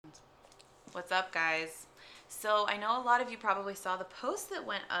What's up, guys? So I know a lot of you probably saw the post that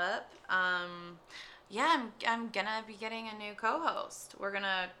went up. I'm gonna be getting a new co-host. We're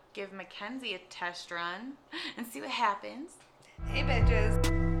gonna give Mackenzie a test run and see what happens. Hey, bitches.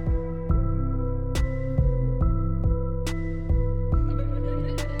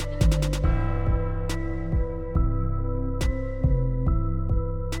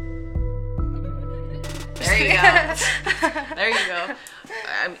 There you go. There you go.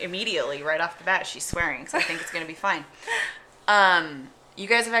 Immediately, right off the bat, she's swearing, so I think it's gonna be fine. You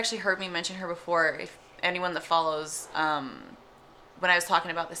guys have actually heard me mention her before. If anyone that follows, when I was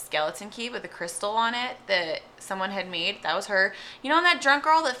talking about the skeleton key with the crystal on it that someone had made, that was her. You know that drunk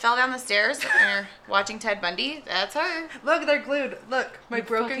girl that fell down the stairs when you're watching Ted Bundy? That's her. Look, they're glued. Look, my You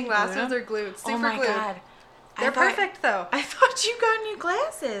broken fucking glasses glued 'em? are glued. Super Oh my glued. god. They're perfect, though. I thought you got new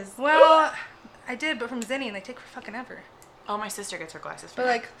glasses. Well, I did, but from Zinni, and they take fucking ever. Oh, my sister gets her glasses. But,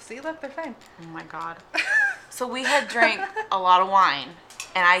 like, see, look, they're fine. Oh my god. So we had drank a lot of wine,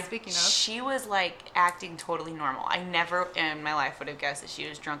 and Speaking of. she was like acting totally normal. I never in my life would have guessed that she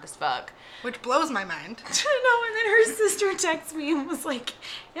was drunk as fuck. Which blows my mind. I know, and then her sister texted me and was like,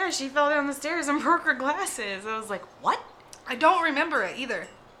 yeah, she fell down the stairs and broke her glasses. I was like, what? I don't remember it either.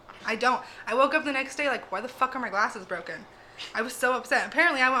 I don't. I woke up the next day like, why the fuck are my glasses broken? I was so upset.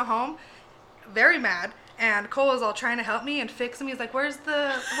 Apparently, I went home very mad, and Cole was all trying to help me and fix them. He's like, where's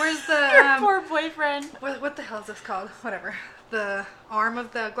the Your poor boyfriend. what the hell is this called? Whatever. The arm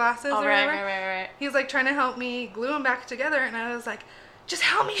of the glasses Oh, or right, whatever. right. He was like trying to help me glue them back together, and I was like, just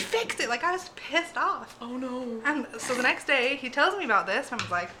help me fix it. Like, I was pissed off. Oh no. And so the next day, he tells me about this, and I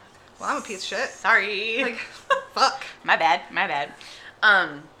was like, well, I'm a piece of shit. Sorry. Like, fuck. My bad.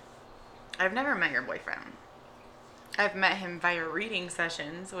 I've never met your boyfriend. I've met him via reading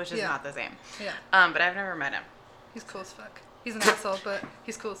sessions, which is Yeah. not the same. Yeah. But I've never met him. He's cool as fuck. He's an asshole, but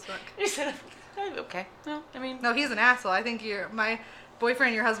he's cool as fuck. You said, okay. No, I mean, No, he's an asshole. I think my boyfriend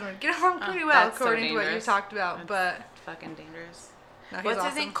and your husband would get along pretty well, that's so according to what you dangerous. talked about. That's but fucking dangerous. no, he's What's awesome.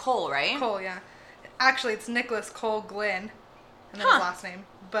 his name? Cole, right? Cole, yeah. Actually, it's Nicholas Cole Glynn, and then Huh. his last name.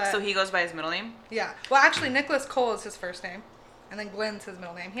 But So he goes by his middle name? yeah. Well, actually, Nicholas Cole is his first name, and then Glynn's his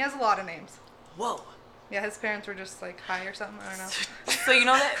middle name. He has a lot of names. Whoa. Yeah, his parents were just like high or something. I don't know. So you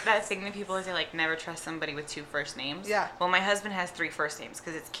know that thing that people say, like, never trust somebody with two first names? Yeah. Well, my husband has three first names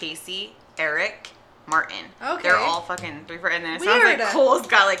because it's Casey, Eric, Martin. Okay. They're all fucking three first. And then it sounds Weird. like Cole's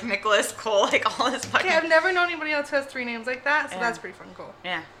got, like, Nicholas Cole, like, all his fucking... Okay, I've never known anybody else who has three names like that, so Yeah. that's pretty fucking cool.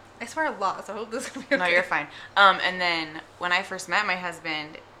 Yeah. I swear a lot, so I hope this is gonna be okay. No, you're fine. And then when I first met my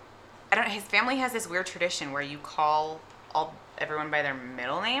husband, his family has this weird tradition where you call everyone by their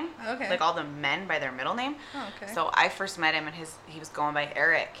middle name. Okay. Like all the men by their middle name. Oh, okay. So I first met him and he was going by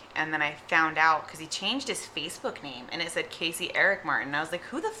Eric, and then I found out because he changed his Facebook name and it said Casey Eric Martin. And I was like,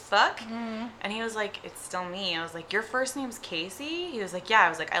 who the fuck? Mm-hmm. And he was like, it's still me. I was like, your first name's Casey? He was like, yeah. I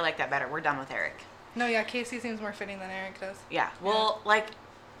was like, I like that better. We're done with Eric. No, yeah, Casey seems more fitting than Eric does. Yeah. Well, like,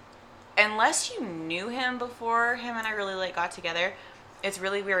 unless you knew him before him and I really like got together, it's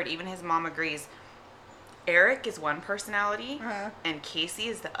really weird. Even his mom agrees. Eric is one personality Uh-huh. and Casey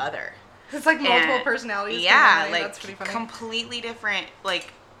is the other. It's like multiple And- personalities. Yeah, combined. like That's pretty funny. completely different.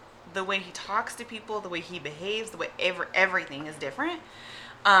 Like the way he talks to people, the way he behaves, the way everything is different.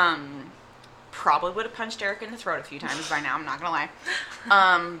 Probably would have punched Eric in the throat a few times by now. I'm not gonna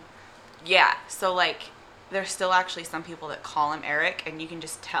lie. Yeah. So like, there's still actually some people that call him Eric, and you can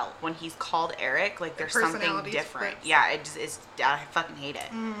just tell when he's called Eric. Like there's something personality different. fits. Yeah. I fucking hate it.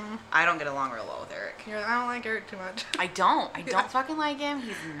 Mm-hmm. I don't get along real well with Eric. I don't like Eric too much. I don't Yeah. fucking like him.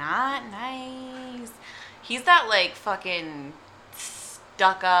 He's not nice. He's that like fucking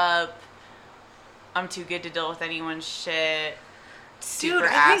stuck up, I'm too good to deal with anyone's shit. Dude, Super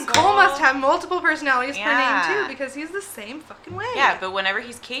I think asshole. Cole must have multiple personalities per Yeah. name too, because he's the same fucking way. Yeah, but whenever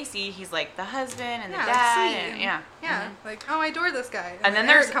he's Casey, he's like the husband and the dad. sweet. And, yeah. Yeah, Mhm. like, oh, I adore this guy. And then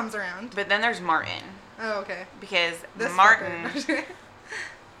Eric there's- comes around. But then there's Martin. Oh, okay. Because This Martin, fucker.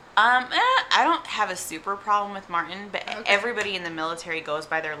 I don't have a super problem with Martin, but Okay. everybody in the military goes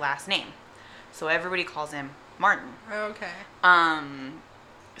by their last name. So everybody calls him Martin. Okay.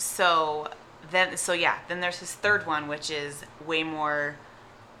 Then there's his third one, which is way more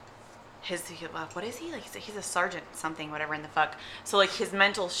what is he? Like he's a sergeant something, whatever in the fuck. So like his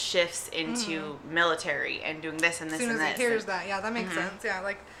mental shifts into military and doing this and this As soon and as this. he hears that, yeah, that makes sense. Yeah,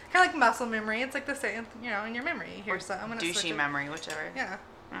 like kind of like muscle memory. It's like the same, in your memory. You hear something. I'm gonna switch douchey it. memory, whichever. Yeah.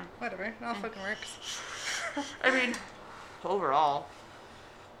 Mm. Whatever. It all fucking works. I mean, overall.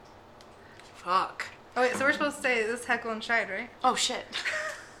 Fuck. Oh wait, so we're supposed to say this is Heckle and Scheid, right? Oh shit.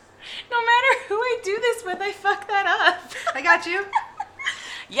 No matter who I do this with, I fuck that up. I got you.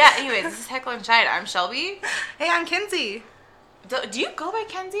 Yeah, anyways, this is Heckle and Shide. I'm Shelby. Hey, I'm Kinsey. Do you go by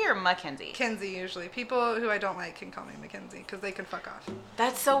Kenzie or Mackenzie? Kinsey, usually. People who I don't like can call me Mackenzie because they can fuck off.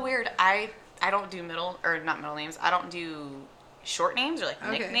 That's so weird. I don't do not middle names. I don't do short names or like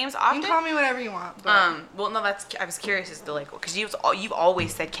nicknames often. You can call me whatever you want. But... well, no, I was curious as to like, because you've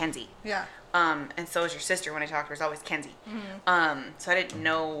always said Kenzie. Yeah. And so is your sister. When I talked to her, it's always Kenzie. Mm-hmm. So I didn't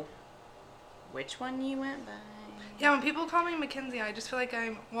know which one you went by. Yeah, when people call me Mackenzie, I just feel like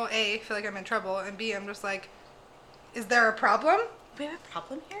A, feel like I'm in trouble, and B, I'm just like, is there a problem? We have a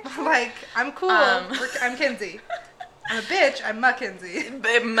problem here? Like, I'm cool. I'm Kinsey. I'm a bitch. I'm Mackenzie.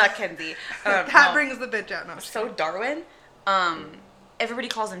 Mackenzie. That brings the bitch out. No, so Darwin, everybody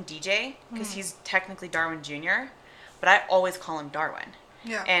calls him DJ because he's technically Darwin Jr., but I always call him Darwin.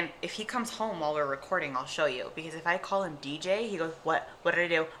 Yeah. And if he comes home while we're recording, I'll show you. Because if I call him DJ, he goes, what? What did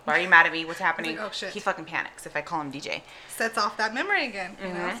I do? Why are you mad at me? What's happening? Like, oh, shit. He fucking panics if I call him DJ. Sets off that memory again.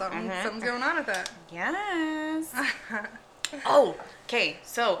 You know, something's going on with that. Yes. Oh, okay.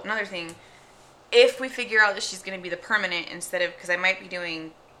 So, another thing. If we figure out that she's going to be the permanent instead of... Because I might be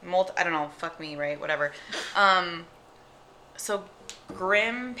doing... I don't know. Fuck me, right? Whatever. So,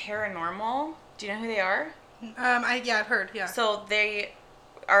 Grim Paranormal. Do you know who they are? I've heard, yeah. So, they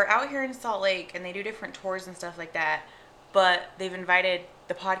are out here in Salt Lake, and they do different tours and stuff like that. But they've invited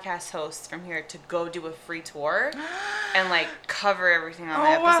the podcast hosts from here to go do a free tour and, like, cover everything on the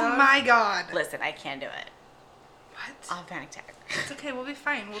episode. Oh, my God. Listen, I can't do it. What? I'll have a panic attack. It's okay. We'll be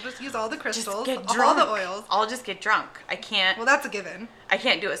fine. We'll just use all the crystals, Just get all the drunk. oils. I'll just get drunk. I can't. Well, that's a given. I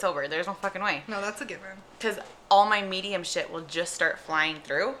can't do it sober. There's no fucking way. No, that's a given. Because all my medium shit will just start flying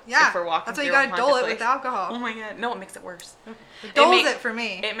through. Yeah. If we're walking that's why through you a gotta haunted dole it place. with alcohol. Oh my God. No, it makes it worse. It doles it for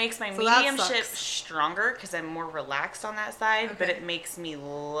me. It makes my So that mediumship sucks. stronger because I'm more relaxed on that side, but Okay. it makes me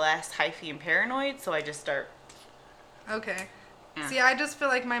less hyphy and paranoid, so I just start. Okay. Yeah. See, I just feel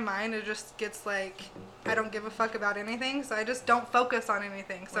like my mind, it just gets like, I don't give a fuck about anything, so I just don't focus on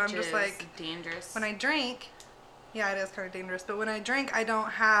anything. So Which I'm just is like, dangerous. when I drink, yeah, it is kind of dangerous, but when I drink, I don't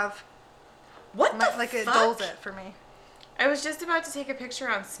have, What the like, it fuck? dulls it for me. I was just about to take a picture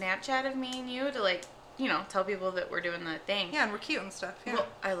on Snapchat of me and you to, like, you know, tell people that we're doing the thing. Yeah, and we're cute and stuff, yeah. Well,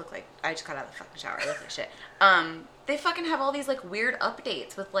 I just got out of the fucking shower. I look like shit. They fucking have all these, like, weird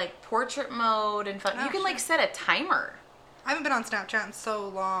updates with, like, portrait mode and Oh, you can, like, set a timer. I haven't been on Snapchat in so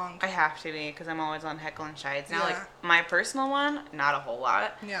long. I have to be because I'm always on Heckle and Shides. Now, Yeah. like, my personal one, not a whole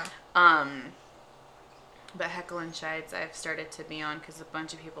lot. Yeah. But Heckle and Shides I've started to be on because a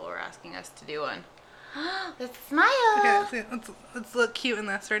bunch of people were asking us to do one. Let's smile. Okay, let's look cute in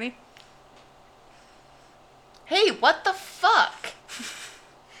this. Ready? Hey, what the fuck?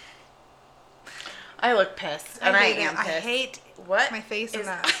 I look pissed, and I am pissed. I hate what my face in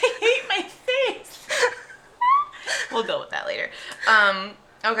that. I hate my face. We'll deal with that later.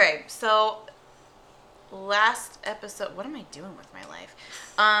 Okay, so last episode, what am I doing with my life?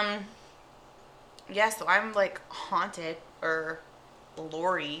 Yeah, so I'm like haunted or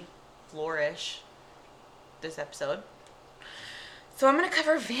Lorish this episode. So I'm gonna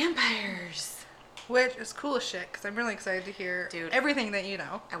cover vampires. Which is cool as shit, because I'm really excited to hear everything that you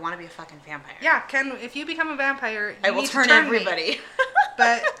know. I want to be a fucking vampire. Yeah, if you become a vampire, you I will need turn to turn everybody. Me.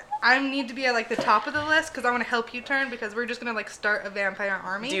 But I need to be at like the top of the list because I want to help you turn because we're just gonna like start a vampire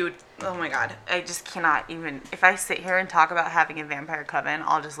army. Dude, oh my God, I just cannot even. If I sit here and talk about having a vampire coven,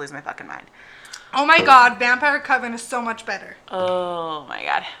 I'll just lose my fucking mind. Oh my God, Vampire Coven is so much better. Oh my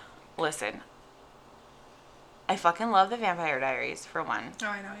God, listen. I fucking love the Vampire Diaries for one. Oh,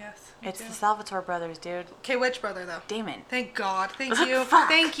 I know, yes. It's the Salvatore brothers, dude. Okay, which brother though? Damon. Thank God. Thank you. Fuck.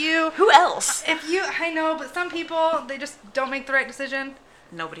 Thank you. Who else? I know, but some people, they just don't make the right decision.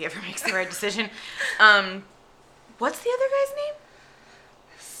 Nobody ever makes the right decision. What's the other guy's name?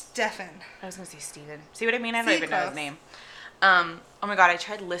 Stefan. I was gonna say Steven. See what I mean? I don't See, even know his close. name. Oh my God, I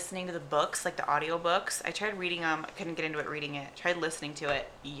tried listening to the books, like the audio books. I tried reading them. I couldn't get into it reading it. Tried listening to it.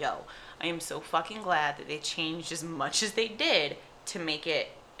 Yo, I am so fucking glad that they changed as much as they did to make it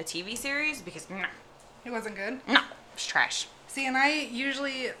a TV series because no, It wasn't good. it's trash. See, and I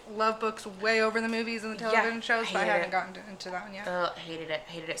usually love books way over the movies and the television shows, but I hated haven't it. gotten into that one yet.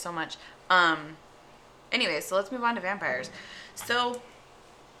 Hated it so much. Anyways, so let's move on to vampires. So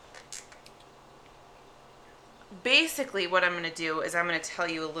basically what I'm going to do is I'm going to tell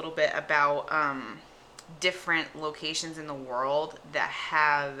you a little bit about different locations in the world that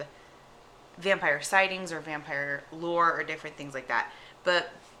have vampire sightings or vampire lore or different things like that. But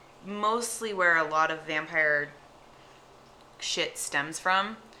mostly where a lot of vampire shit stems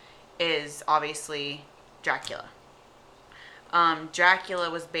from is obviously Dracula. Dracula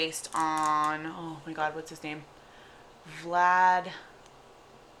was based on, oh my God, what's his name? Vlad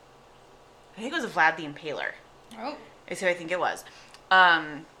think it was Vlad the Impaler. Oh. Is who I think it was.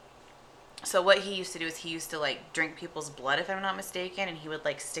 So what he used to do is he used to like drink people's blood, if I'm not mistaken, and he would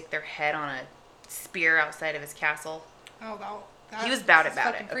like stick their head on a spear outside of his castle. Oh, He was about it,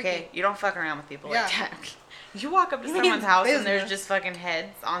 okay? Freaky. You don't fuck around with people like that. You walk up to someone's house and there's just fucking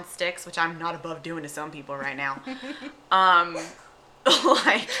heads on sticks, which I'm not above doing to some people right now.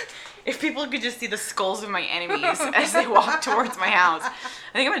 Like, if people could just see the skulls of my enemies as they walk towards my house.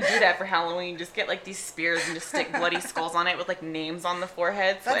 I think I'm gonna do that for Halloween. Just get like these spears and just stick bloody skulls on it with like names on the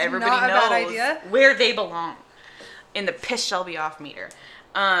forehead so everybody knows where they belong. In the piss shall be off meter.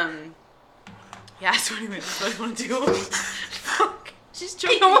 Yeah, that's what I want to do. Fuck. She's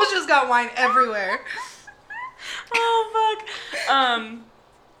choking. You almost just got wine everywhere. Oh, fuck.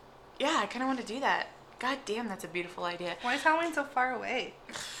 Yeah, I kind of want to do that. God damn, that's a beautiful idea. Why is Halloween so far away?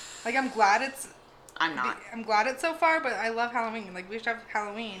 Like, I'm glad it's... I'm not. I'm glad it's so far, but I love Halloween. Like, we should have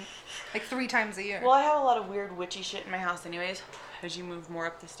Halloween, like, 3 times a year. Well, I have a lot of weird witchy shit in my house anyways, as you move more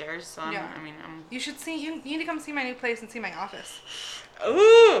up the stairs, so I'm... You should see... You need to come see my new place and see my office.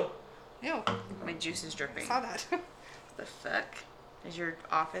 Ooh! Ew. My juice is dripping. I saw that. What the fuck? Is your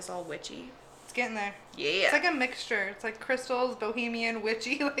office all witchy? It's getting there. Yeah. It's like a mixture. It's like crystals, bohemian,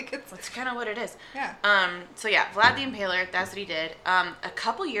 witchy. Like it's. That's kind of what it is. Yeah. So yeah, Vlad the Impaler. That's what he did. A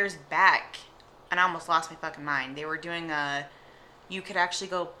couple years back, and I almost lost my fucking mind. They were doing you could actually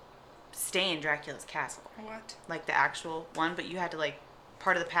go stay in Dracula's castle. What? Like the actual one, but you had to like.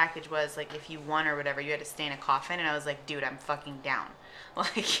 Part of the package was like if you won or whatever, you had to stay in a coffin, and I was like, dude, I'm fucking down.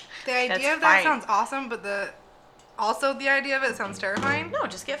 Like the idea of that sounds awesome, but the idea of it sounds terrifying. No,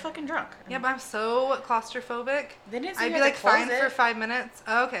 just get fucking drunk. Yeah, but I'm so claustrophobic. I'd be like fine for 5 minutes.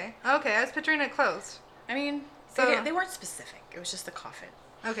 Oh, okay. Okay, I was picturing it closed. I mean, so they weren't specific. It was just the coffin.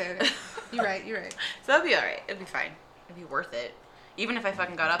 Okay. You're right. So that'd be alright. It'd be fine. It'd be worth it. Even if I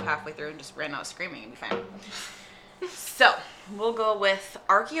fucking got up halfway through and just ran out screaming, it'd be fine. So, we'll go with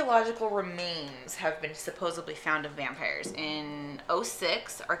archaeological remains have been supposedly found of vampires. In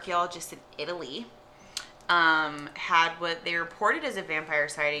 2006, archaeologists in Italy had what they reported as a vampire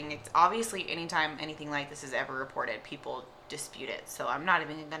sighting. It's obviously anytime anything like this is ever reported, people dispute it. So I'm not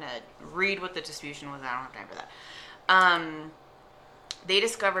even going to read what the disputation was. I don't have time for that. They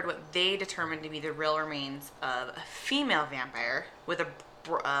discovered what they determined to be the real remains of a female vampire with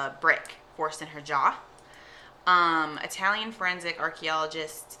a brick forced in her jaw. Italian forensic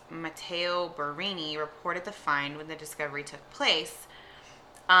archaeologist Matteo Barini reported the find when the discovery took place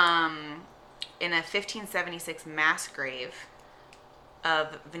in a 1576 mass grave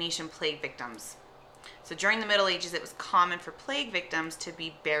of Venetian plague victims. So during the Middle Ages, it was common for plague victims to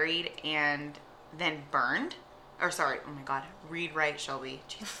be buried and then burned. Read right, Shelby.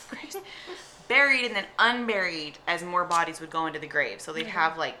 Jesus Christ. Buried and then unburied as more bodies would go into the grave. So they'd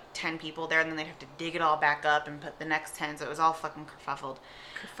have like 10 people there, and then they'd have to dig it all back up and put the next 10. So it was all fucking kerfuffled.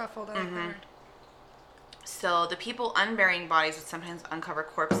 Kerfuffled, I like that word. So the people unburying bodies would sometimes uncover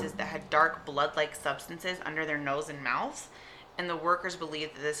corpses that had dark blood-like substances under their nose and mouths. And the workers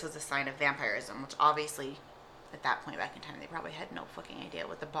believed that this was a sign of vampirism, which obviously, at that point back in time, they probably had no fucking idea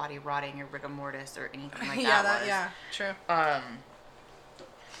what the body rotting or rigor mortis or anything like that was. Yeah, true.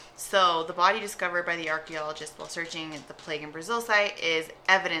 So the body discovered by the archaeologists while searching at the Plague in Brazil site is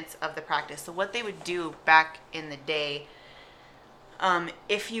evidence of the practice. So what they would do back in the day,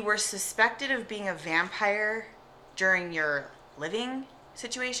 if you were suspected of being a vampire during your living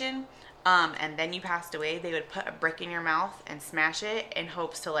situation, and then you passed away, they would put a brick in your mouth and smash it in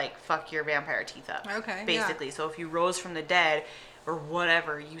hopes to like fuck your vampire teeth up. Okay. Basically. Yeah. So if you rose from the dead or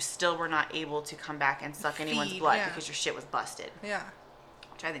whatever, you still were not able to come back and suck anyone's blood because your shit was busted. Yeah.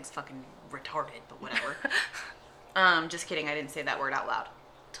 Which I think is fucking retarded, but whatever. Just kidding. I didn't say that word out loud.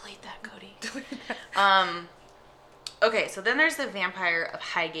 Delete that, Cody. Okay, so then there's the Vampire of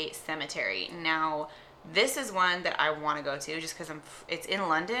Highgate Cemetery. Now, this is one that I want to go to just because it's in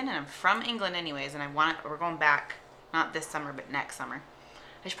London and I'm from England anyways, and we're going back, not this summer, but next summer.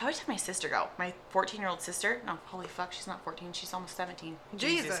 I should probably have my sister go. My 14-year-old sister. No, holy fuck, she's not 14. She's almost 17.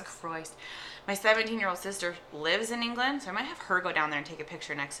 Jesus Christ. My 17-year-old sister lives in England, so I might have her go down there and take a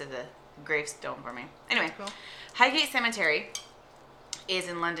picture next to the gravestone for me. Anyway, cool. Highgate Cemetery is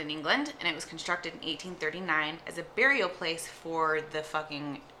in London, England, and it was constructed in 1839 as a burial place for the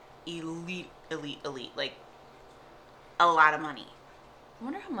fucking elite. Like, a lot of money. I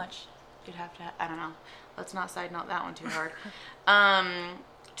wonder how much you'd have to I don't know. Let's not side note that one too hard.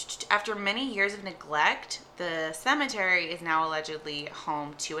 After many years of neglect, the cemetery is now allegedly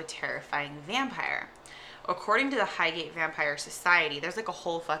home to a terrifying vampire. According to the Highgate Vampire Society, there's like a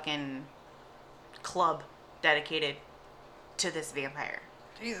whole fucking club dedicated to this vampire.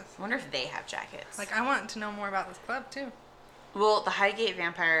 Jesus. I wonder if they have jackets. Like, I want to know more about this club, too. Well, the Highgate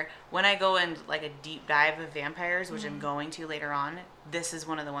Vampire, when I go in, like, a deep dive of vampires, which I'm going to later on, this is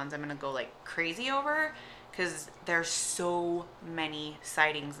one of the ones I'm going to go, like, crazy over, because there's so many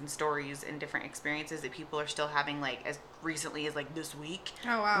sightings and stories and different experiences that people are still having, like, as recently as, like, this week.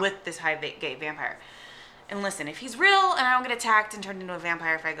 Oh, wow. With this Highgate Vampire. And listen, if he's real and I don't get attacked and turned into a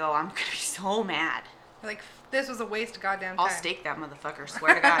vampire if I go, I'm going to be so mad. Like, this was a waste of goddamn time. I'll stake that motherfucker,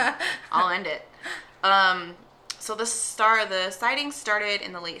 swear to God. I'll end it. So the sighting started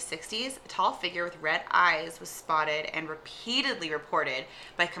in the late 60s. A tall figure with red eyes was spotted and repeatedly reported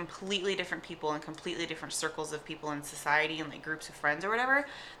by completely different people in completely different circles of people in society and like groups of friends or whatever.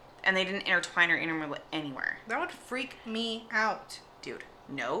 And they didn't intertwine or intermingle anywhere. That would freak me out. Dude,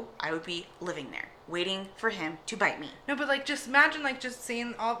 no, I would be living there, waiting for him to bite me. No, but like, just imagine like just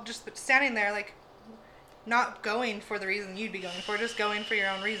seeing just standing there, like not going for the reason you'd be going for, just going for your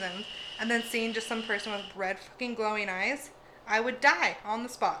own reasons, and then seeing just some person with red fucking glowing eyes. I would die on the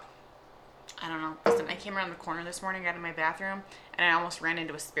spot. I don't know. Listen, I came around the corner this morning, got in my bathroom, and I almost ran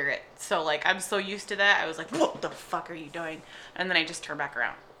into a spirit. So like, I'm so used to that. I was like, what the fuck are you doing? And then I just turned back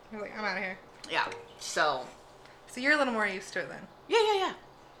around. You're like, I'm out of here. Yeah. So you're a little more used to it then. Yeah.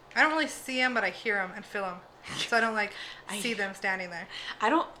 I don't really see them, but I hear them and feel them. So I don't like see them standing there. I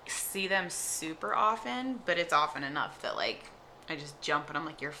don't see them super often, but it's often enough that like I just jump and I'm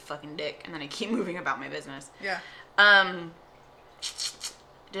like, you're a fucking dick, and then I keep moving about my business. Yeah.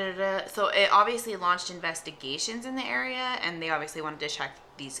 So it obviously launched investigations in the area, and they obviously wanted to check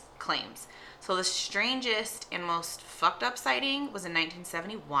these claims. So the strangest and most fucked up sighting was in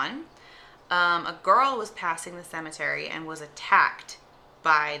 1971. A girl was passing the cemetery and was attacked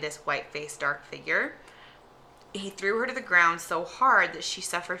by this white-faced dark figure. He threw her to the ground so hard that she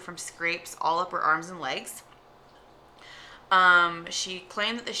suffered from scrapes all up her arms and legs. She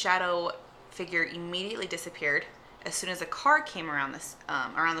claimed that the shadow figure immediately disappeared as soon as a car came around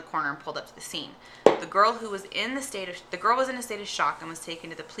the corner and pulled up to the scene. The girl was in a state of shock and was taken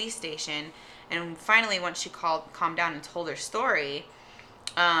to the police station. And finally, once she calmed down and told her story,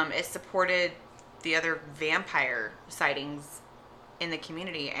 it supported the other vampire sightings in the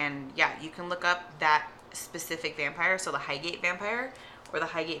community. And yeah, you can look up that specific vampire, so the Highgate Vampire or the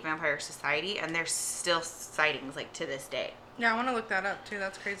Highgate Vampire Society, and there's still sightings like to this day. Yeah, I want to look that up too.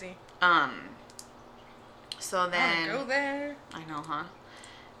 That's crazy. So then I want to go there. I know, huh?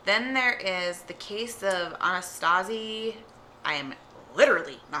 Then there is the case of Anastasia. I am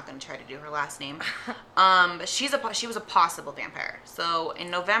literally not going to try to do her last name. But she was a possible vampire. So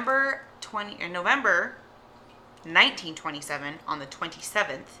in November 1927, on the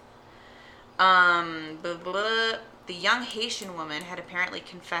 27th, the young Haitian woman had apparently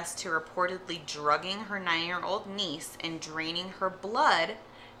confessed to reportedly drugging her 9-year-old niece and draining her blood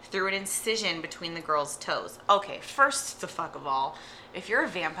through an incision between the girl's toes. Okay, first of all, if you're a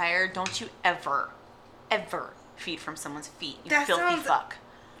vampire, don't you ever feed from someone's feet. You filthy fuck.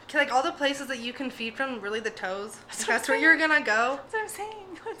 Like all the places that you can feed from, really the toes. That's where you're gonna go. That's what I'm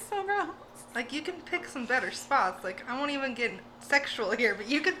saying. That's so gross. Like, you can pick some better spots. Like, I won't even get sexual here, but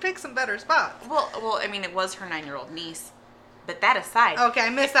you could pick some better spots. Well, I mean, it was her 9-year-old niece. But that aside. Okay, I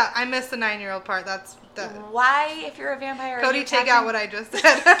missed that. I missed the 9-year-old part. That's the. Why, if you're a vampire, Cody, take out what I just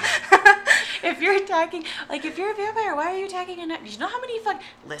said. If you're attacking, like, if you're a vampire, why are you attacking a 9? You know how many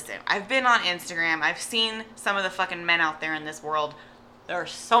Listen, I've been on Instagram. I've seen some of the fucking men out there in this world. There are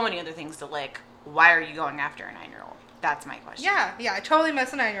so many other things to lick. Why are you going after a 9-year-old? That's my question. Yeah, I totally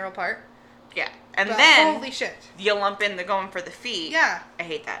missed the 9-year-old part. Yeah, and but then holy shit, you lump in the going for the feet. Yeah, I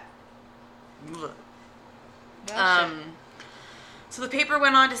hate that. Well, so the paper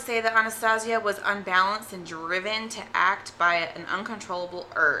went on to say that Anastasia was unbalanced and driven to act by an uncontrollable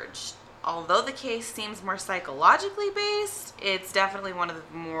urge. Although the case seems more psychologically based, it's definitely one of the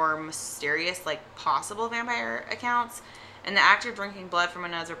more mysterious, like, possible vampire accounts. And the act of drinking blood from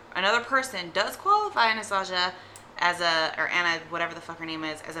another person does qualify Anastasia or Anna, whatever the fuck her name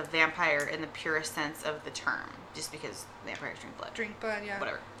is, as a vampire in the purest sense of the term. Just because vampires drink blood. Drink blood, yeah.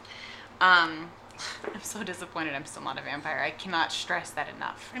 Whatever. I'm so disappointed I'm still not a vampire. I cannot stress that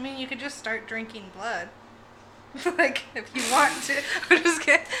enough. I mean, you could just start drinking blood. Like, if you want to. I'm just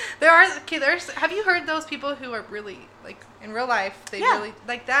kidding. Have you heard those people who are really, like, in real life, they really,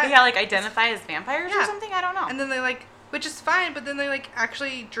 like that? Yeah, like, identify as vampires or something? I don't know. And then they, like, which is fine, but then they, like,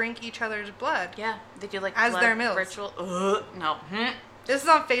 actually drink each other's blood. Yeah, they do, like, as blood their meals. Ritual. No. This is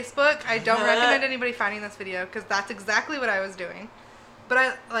on Facebook. I don't recommend anybody finding this video, because that's exactly what I was doing.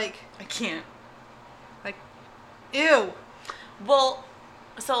 But I can't. Like, ew. Well,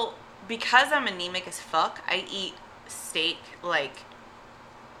 so, because I'm anemic as fuck, I eat steak, like,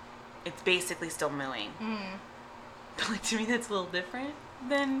 it's basically still mooing. Mm. But like, to me, that's a little different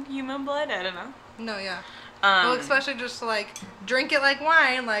than human blood. I don't know. No, yeah. Well, especially just to, like, drink it like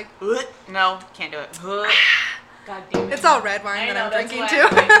wine, like... No, can't do it. God damn it. It's all red wine that I'm drinking, too.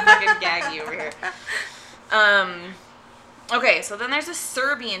 I'm fucking gaggy over here. Okay, so then there's a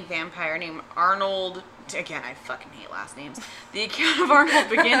Serbian vampire named Arnold. Again, I fucking hate last names. The account of Arnold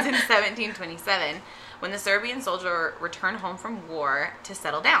begins in 1727 when the Serbian soldier returned home from war to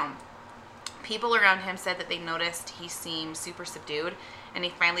settle down. People around him said that they noticed he seemed super subdued, and he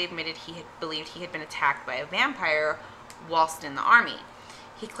finally admitted he had believed he had been attacked by a vampire whilst in the army.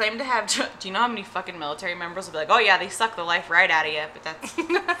 He claimed to have... Do you know how many fucking military members will be like, oh yeah, they suck the life right out of you, but that's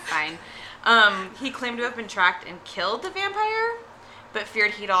fine. He claimed to have been tracked and killed the vampire, but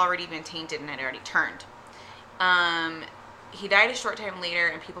feared he'd already been tainted and had already turned. He died a short time later,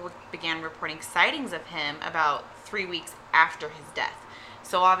 and people began reporting sightings of him about 3 weeks after his death.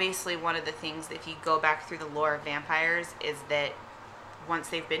 So obviously one of the things, if you go back through the lore of vampires, is that once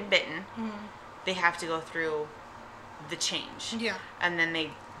they've been bitten, they have to go through the change. Yeah. And then they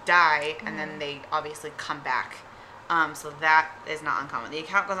die, and then they obviously come back. So that is not uncommon. The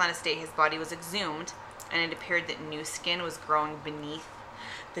account goes on to state his body was exhumed, and it appeared that new skin was growing beneath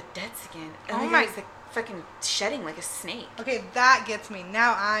the dead skin. And Oh the my- guy's like fucking shedding like a snake. Okay, that gets me.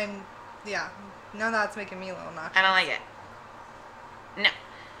 Now I'm... Yeah. Now that's making me a little nauseous. I don't like it. No.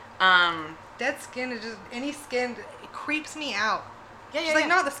 Dead skin is just... Any skin... It creeps me out. Yeah, Just, like,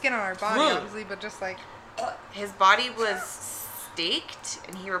 not the skin on our body, obviously, but just, like... His body was staked,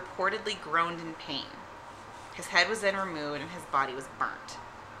 and he reportedly groaned in pain. His head was then removed, and his body was burnt.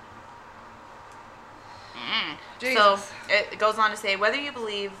 Jesus. So it goes on to say, whether you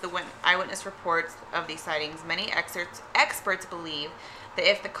believe the eyewitness reports of these sightings, many experts believe that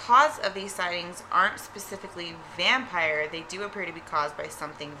if the cause of these sightings aren't specifically vampire, they do appear to be caused by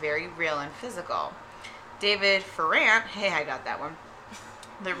something very real and physical. David Ferrant, hey, I got that one,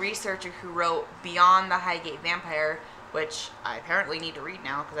 the researcher who wrote Beyond the Highgate Vampire, which I apparently need to read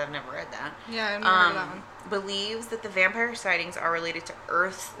now because I've never read that. Yeah, I've never heard of that one. Believes that the vampire sightings are related to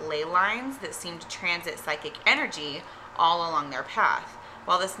Earth's ley lines that seem to transit psychic energy all along their path.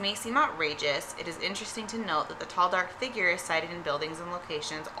 While this may seem outrageous, it is interesting to note that the tall, dark figure is sighted in buildings and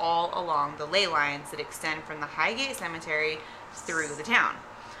locations all along the ley lines that extend from the Highgate Cemetery through the town.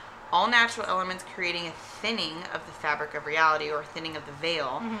 All natural elements creating a thinning of the fabric of reality, or thinning of the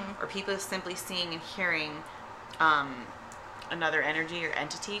veil, or people simply seeing and hearing another energy or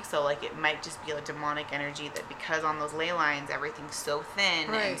entity. So like it might just be a demonic energy that, because on those ley lines everything's so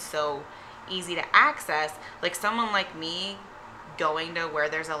thin and so easy to access, like someone like me going to where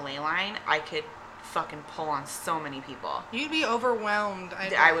there's a ley line, I could fucking pull on so many people. You'd be overwhelmed.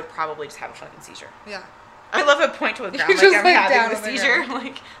 I would probably just have a fucking seizure. Yeah. I love it, point to a ground like just, I'm like, having down the on the seizure.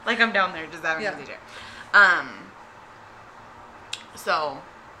 like I'm down there just having a seizure. So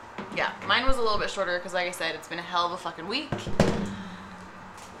yeah, mine was a little bit shorter because, like I said, it's been a hell of a fucking week.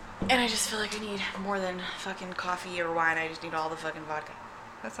 And I just feel like I need more than fucking coffee or wine. I just need all the fucking vodka.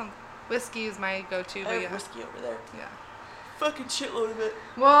 That's some... Whiskey is my go-to, I but have yeah. whiskey over there. Yeah. Fucking shitload of it.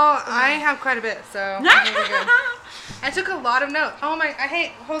 Well, I have quite a bit, so... here we go. I took a lot of notes. Oh my...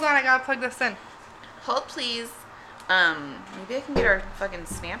 Hold on, I gotta plug this in. Hold, please. Maybe I can get our fucking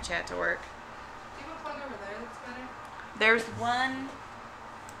Snapchat to work. Do you have a plug over there that's better? There's one...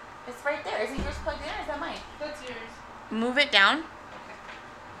 It's right there. Is it yours plugged in or is that mine? That's yours. Move it down.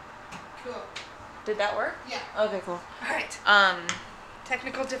 Okay. Cool. Did that work? Yeah. Okay, cool. Alright.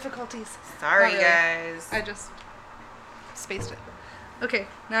 Technical difficulties. Sorry, Not really. guys. I just spaced it. Okay,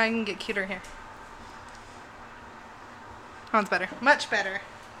 now I can get cuter here. That one's better. Much better.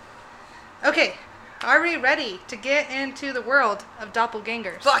 Okay, are we ready to get into the world of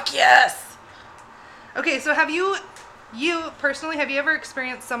doppelgangers? Fuck yes! Okay, so have you personally, have you ever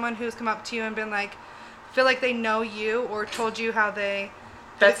experienced someone who's come up to you and been like, feel like they know you, or told you how they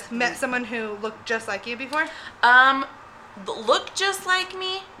met someone who looked just like you before? Look just like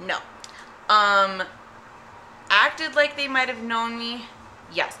me? No. Acted like they might have known me?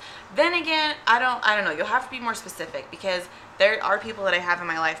 Yes. Then again, I don't know. You'll have to be more specific, because there are people that I have in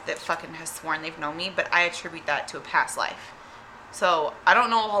my life that fucking has sworn they've known me, but I attribute that to a past life. So I don't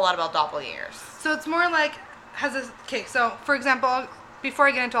know a whole lot about doppelgangers. So it's more like, okay, so for example, before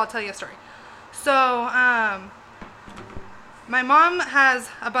I get into it, I'll tell you a story. So, my mom has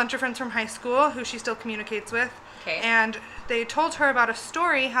a bunch of friends from high school who she still communicates with. Okay. And they told her about a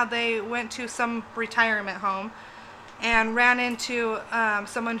story how they went to some retirement home and ran into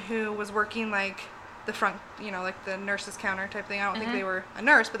someone who was working like the the front, like the nurse's counter type thing. I don't think they were a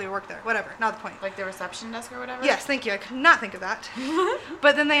nurse, but they worked there. Whatever, not the point. Like the reception desk or whatever? Yes, thank you. I could not think of that.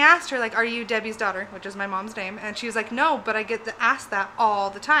 But then they asked her, like, are you Debbie's daughter, which is my mom's name? And she was like, no, but I get asked that all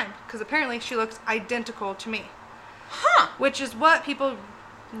the time because apparently she looks identical to me. Huh. Which is what people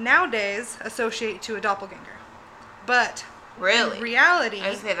nowadays associate to a doppelganger. But really? in reality... I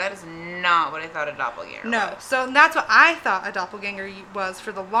was going to say, that is not what I thought a doppelganger No. was. So that's what I thought a doppelganger was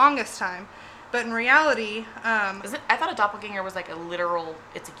for the longest time. But in reality... I thought a doppelganger was like a literal...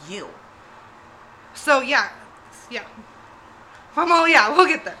 It's like you. So, yeah. Yeah. Well, yeah, we'll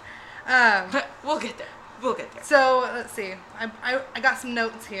get there. We'll get there. We'll get there. So, let's see. I got some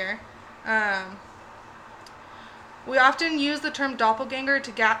notes here. We often use the term doppelganger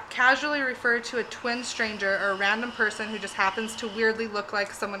to casually refer to a twin stranger or a random person who just happens to weirdly look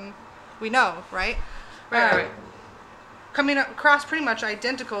like someone we know, right? Right. Coming across pretty much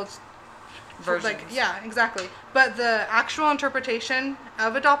identical Versions. Like, yeah, exactly. But the actual interpretation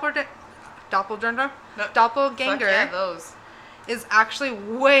of a doppelganger Fuck yeah, those. is actually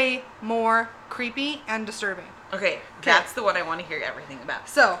way more creepy and disturbing. Okay, that's the one I want to hear everything about.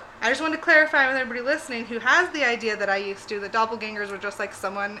 So, I just want to clarify with everybody listening who has the idea that I used to, that doppelgangers were just like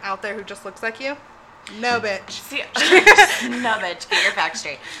someone out there who just looks like you. No, bitch. See, no, bitch. Get your facts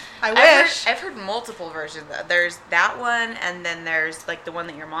straight. I wish. I've heard multiple versions. There's that one, and then there's like the one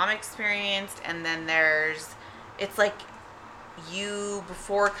that your mom experienced, and then it's like you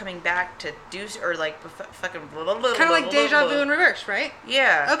before coming back to do, or like fucking blah, blah, blah, kind of blah, like blah, deja blah, vu in reverse, right?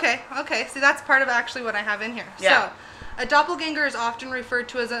 Yeah. Okay. See, that's part of actually what I have in here. Yeah. So, a doppelganger is often referred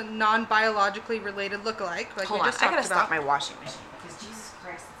to as a non-biologically related lookalike, like Hold we on, just I talked gotta stop about. my washing machine because Jesus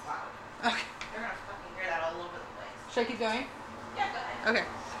Christ, it's loud. Okay. They're gonna fucking hear that all over the place. Should I keep going? Yeah, go ahead. Okay.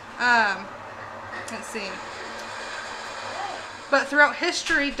 Let's see. But throughout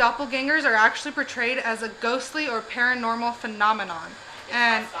history, doppelgangers are actually portrayed as a ghostly or paranormal phenomenon.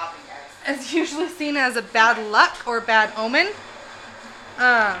 And Stop stopping, guys. it's usually seen as a bad luck or bad omen.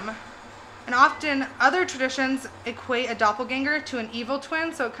 And often other traditions equate a doppelganger to an evil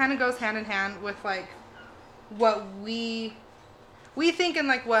twin, so it kind of goes hand in hand with like what we think and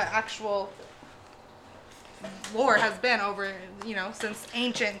like what actual lore has been over, since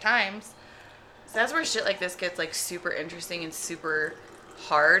ancient times. So that's where shit like this gets like super interesting and super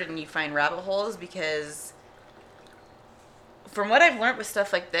hard, and you find rabbit holes, because from what I've learned with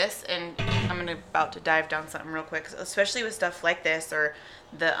stuff like this, and I'm about to dive down something real quick, especially with stuff like this, or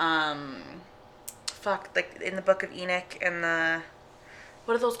the like in the Book of Enoch and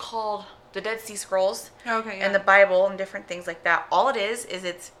what are those called? The Dead Sea Scrolls. Okay, yeah. And the Bible and different things like that. All it is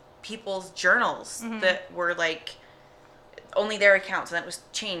it's people's journals that were like only their accounts, and that was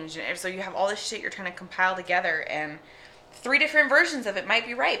changed, and so you have all this shit you're trying to compile together, and 3 different versions of it might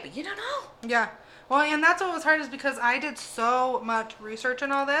be right, but you don't know. Yeah. Well, and that's what was hard, is because I did so much research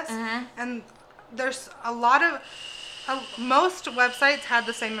on all this, and there's a lot of most websites had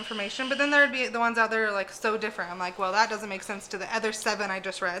the same information, but then there would be the ones out there like so different. I'm like, well, that doesn't make sense to the other 7 I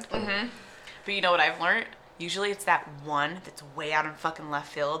just read. But you know what I've learned? Usually it's that one that's way out in fucking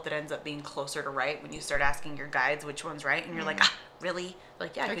left field that ends up being closer to right when you start asking your guides which one's right, and you're like, really?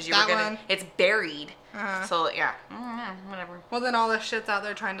 Like, yeah, because you were gonna, it's buried. So, yeah, whatever. Well, then all this shit's out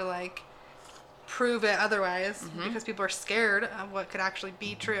there trying to like prove it otherwise, because people are scared of what could actually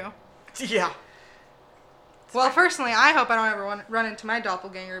be true. Yeah. Well, personally, I hope I don't ever run into my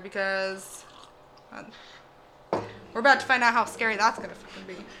doppelganger, because we're about to find out how scary that's going to fucking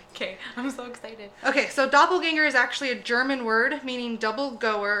be. Okay, I'm so excited. Okay, so doppelganger is actually a German word meaning double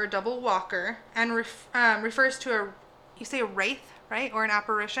goer or double walker, and refers to you say a wraith, right? Or an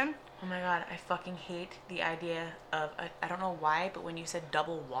apparition. Oh my god, I fucking hate the idea of, I don't know why, but when you said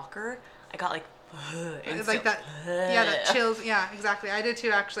double walker, I got like, It's like that, yeah, that chills. Yeah, exactly. I did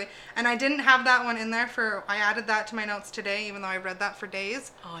too, actually. And I didn't have that one in there I added that to my notes today, even though I read that for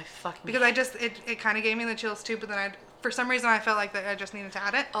days. Oh, I fucking Because it kind of gave me the chills too, but then for some reason I felt like that I just needed to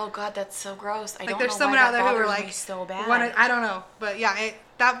add it. Oh god, that's so gross. I don't there's know someone why out there that who were bothers like, me so bad. I don't know, but yeah,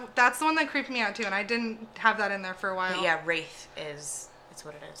 that's the one that creeped me out too, and I didn't have that in there for a while. But yeah, wraith it's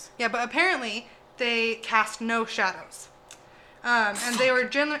what it is. Yeah, but apparently they cast no shadows. And they were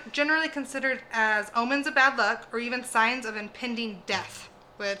generally considered as omens of bad luck or even signs of impending death,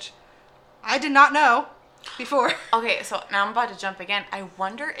 which I did not know before. Okay, so now I'm about to jump again. I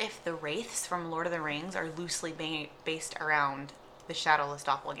wonder if the wraiths from Lord of the Rings are loosely based around the shadowless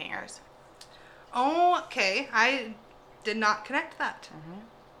doppelgangers. Okay, I did not connect that.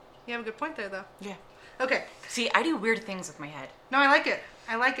 You have a good point there, though. Yeah. Okay. See, I do weird things with my head. No, I like it.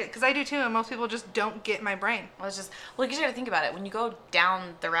 Because I do too, and most people just don't get my brain. Well, you just gotta think about it. When you go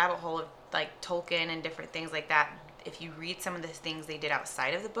down the rabbit hole of like Tolkien and different things like that, if you read some of the things they did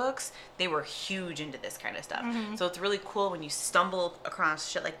outside of the books, they were huge into this kind of stuff. So it's really cool when you stumble across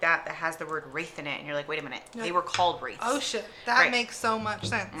shit like that has the word wraith in it, and you're like, wait a minute, they were called wraiths. Oh shit, that makes so much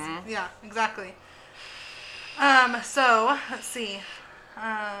sense. Yeah, exactly. So let's see.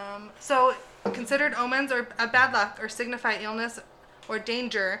 So considered omens or a bad luck or signify illness or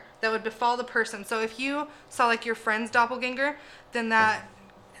danger that would befall the person. So if you saw like your friend's doppelganger, then that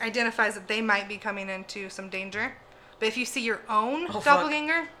identifies that they might be coming into some danger. But if you see your own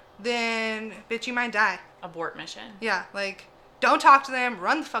doppelganger, then bitch, you might die. Abort mission. Yeah, like don't talk to them,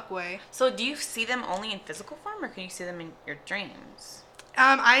 run the fuck away. So do you see them only in physical form, or can you see them in your dreams?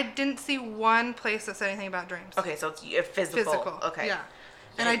 I didn't see one place that said anything about dreams. Okay, so it's physical. Physical. Okay. Yeah.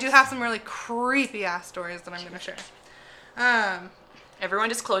 And I do have some really creepy ass stories that I'm gonna share. Everyone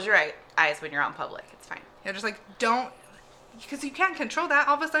just close your eyes when you're out in public. It's fine. Yeah, just like don't, because you can't control that.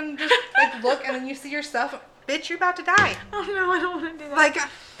 All of a sudden, just like look and then you see yourself. Bitch, you're about to die. Oh no, I don't want to do that. Like,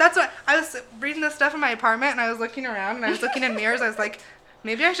 that's what, I was reading this stuff in my apartment and I was looking around and I was looking in mirrors. I was like,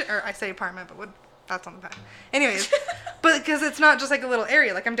 maybe I should, or I say apartment, but that's on the back. Anyways, but because it's not just like a little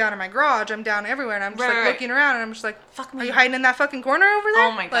area. Like I'm down in my garage, I'm down everywhere and I'm just looking around and I'm just like, fuck me. Are you hiding in that fucking corner over there?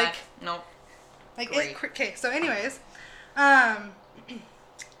 Oh my god. Like, nope. Like, okay, so anyways,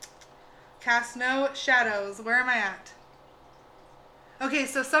 cast no shadows. Where am I at? Okay,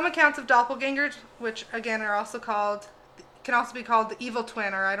 so some accounts of doppelgangers, which again can also be called the evil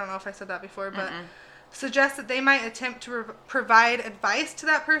twin, or I don't know if I said that before, but suggest that they might attempt to provide advice to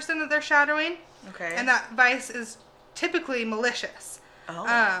that person that they're shadowing. Okay. And that advice is typically malicious. Oh.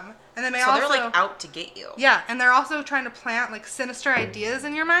 And they may so also, they're like out to get you. Yeah, and they're also trying to plant like sinister ideas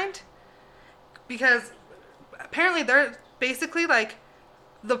in your mind, because apparently they're basically like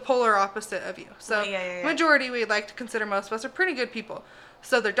the polar opposite of you. So majority we'd like to consider most of us are pretty good people.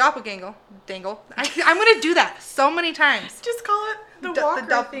 So they're doppelganger. I'm gonna do that so many times. Just call it the walker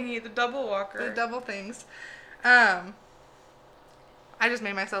thingy, the double walker. The double things. I just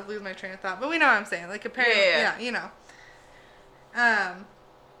made myself lose my train of thought, but we know what I'm saying. Like apparently, yeah, you know.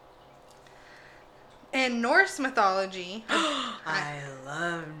 In Norse mythology, I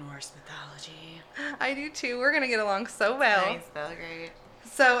love Norse mythology. I do too. We're gonna get along so well. Nice, that's great.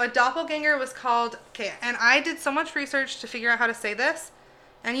 So a doppelganger was called, okay, and I did so much research to figure out how to say this,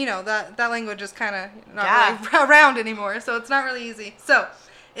 and you know, that language is kind of not really around anymore, so it's not really easy. So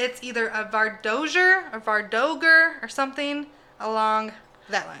it's either a Vardoger, a Vardoger, or something along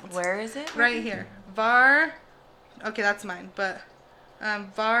that line. Where is it? Right here. Okay, that's mine, but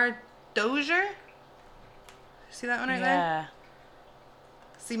Vardoger? See that one right there? Yeah.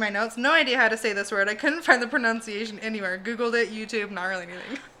 See my notes? No idea how to say this word. I couldn't find the pronunciation anywhere. Googled it, YouTube, not really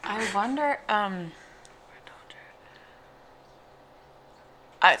anything. I wonder,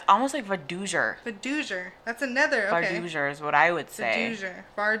 it's almost like Varduger. Varduger. That's another, okay. Varduger is what I would say.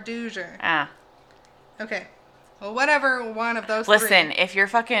 Varduger. Ah. Okay. Well, whatever one of those Listen, if you're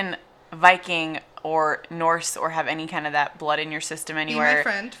fucking Viking or Norse or have any kind of that blood in your system anywhere. Be my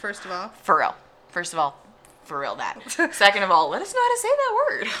friend, first of all. For real. First of all, for real that. Second of all, let us know how to say that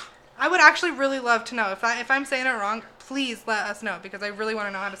word. I would actually really love to know. If I'm saying it wrong, please let us know, because I really want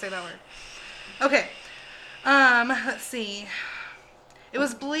to know how to say that word. Okay. Let's see. It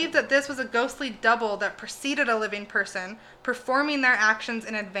was believed that this was a ghostly double that preceded a living person, performing their actions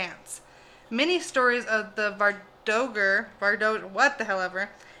in advance. Many stories of the Vardoger,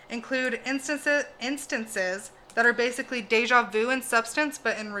 include instances that are basically deja vu in substance,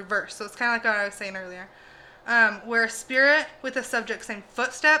 but in reverse. So it's kind of like what I was saying earlier. Where a spirit with the subject same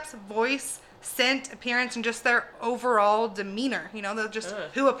footsteps, voice, scent, appearance, and just their overall demeanor, you know, just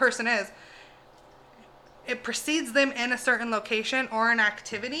who a person is. It precedes them in a certain location or an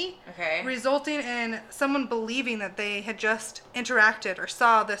activity, resulting in someone believing that they had just interacted or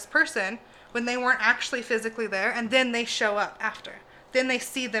saw this person when they weren't actually physically there, and then they show up after. Then they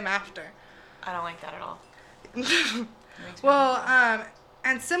see them after. I don't like that at all. Well,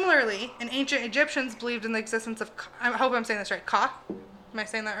 and similarly, in ancient Egyptians believed in the existence of, I hope I'm saying this right, Ka? Am I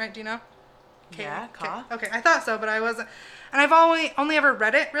saying that right? Do you know? Yeah, Ka. Okay, I thought so, but I wasn't. And I've only ever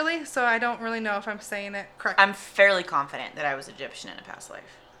read it, really, so I don't really know if I'm saying it correctly. I'm fairly confident that I was Egyptian in a past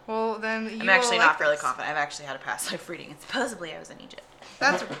life. Well, then I'm actually not fairly confident. I've actually had a past life reading, and supposedly I was in Egypt.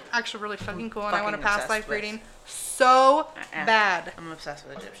 That's actually really fucking cool, and I want a past life reading so bad. I'm obsessed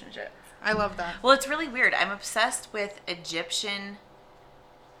with Egyptian shit. I love that. Well, it's really weird. I'm obsessed with Egyptian.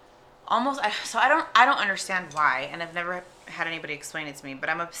 I don't understand why, and I've never had anybody explain it to me. But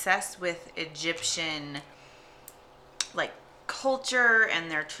I'm obsessed with Egyptian, like, culture and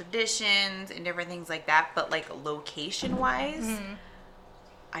their traditions and different things like that. But like location wise,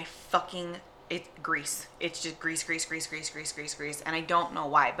 it's grease. It's just grease, grease, grease, grease, grease, grease, grease. And I don't know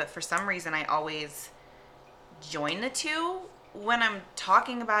why, but for some reason I always join the two when I'm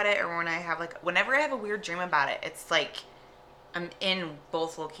talking about it, or when I have like, whenever I have a weird dream about it, it's like I'm in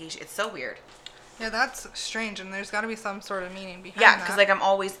both locations. It's so weird. Yeah, that's strange, and there's got to be some sort of meaning behind that. Yeah, because like I'm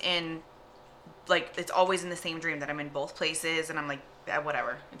always in, like it's always in the same dream that I'm in both places, and I'm like,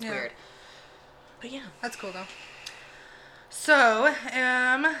 whatever. It's weird. But yeah. That's cool though. So,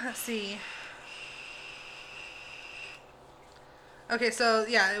 let's see. Okay, so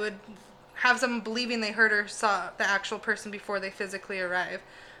yeah, it would have someone believing they heard or saw the actual person before they physically arrive.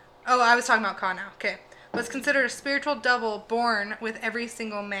 Oh, I was talking about Ka now. Okay. Was considered a spiritual double born with every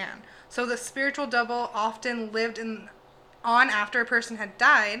single man. So the spiritual double often lived on after a person had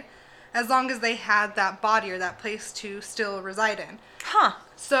died, as long as they had that body or that place to still reside in. Huh.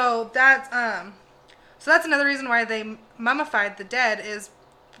 So that's another reason why they mummified the dead, is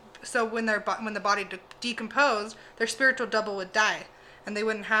so when the body decomposed, their spiritual double would die, and they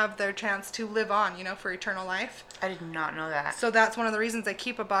wouldn't have their chance to live on, for eternal life. I did not know that. So that's one of the reasons they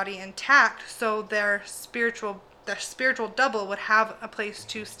keep a body intact, so their spiritual double would have a place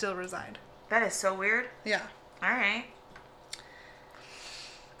to still reside. That is so weird. Yeah. All right.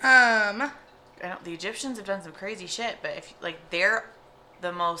 The Egyptians have done some crazy shit, but if they're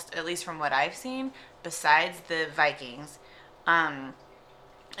the most, at least from what I've seen, besides the Vikings, and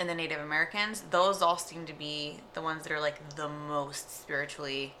the Native Americans, those all seem to be the ones that are like the most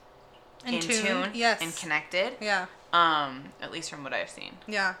spiritually in tune, yes, and connected. Yeah. At least from what I've seen.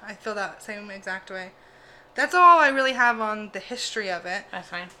 Yeah, I feel that same exact way. That's all I really have on the history of it. That's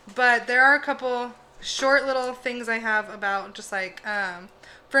fine. But there are a couple short little things I have about, just like,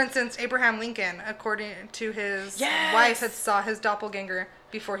 for instance, Abraham Lincoln, according to his wife, had saw his doppelganger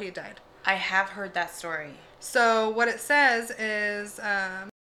before he died. I have heard that story. So what it says is,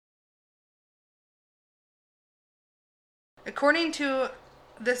 according to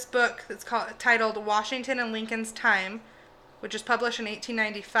this book that's titled Washington and Lincoln's Time, which was published in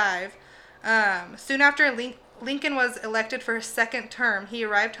 1895, soon after Lincoln was elected for his second term, he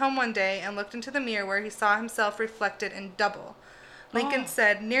arrived home one day and looked into the mirror where he saw himself reflected in double. Lincoln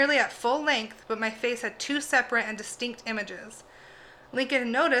said, nearly at full length, but my face had two separate and distinct images.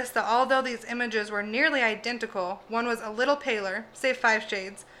 Lincoln noticed that although these images were nearly identical, one was a little paler, say 5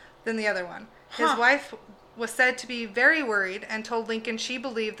 shades, than the other one. His wife was said to be very worried and told Lincoln she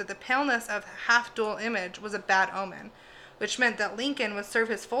believed that the paleness of the half-dual image was a bad omen, which meant that Lincoln would serve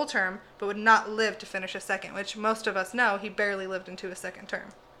his full term but would not live to finish a second, which most of us know he barely lived into his second term.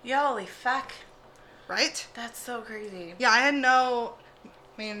 Holy fuck. Right? That's so crazy. Yeah,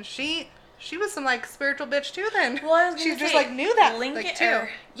 she was some, spiritual bitch, too, then. Well, I was she gonna just, say, knew that, Lincoln, too.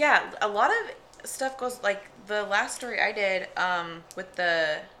 Yeah, a lot of stuff goes, the last story I did, with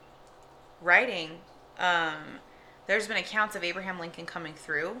the writing, there's been accounts of Abraham Lincoln coming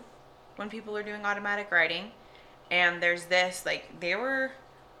through when people are doing automatic writing, and there's this,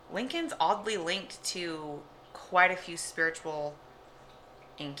 Lincoln's oddly linked to quite a few spiritual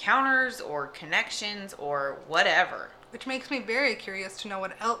encounters or connections or whatever. Which makes me very curious to know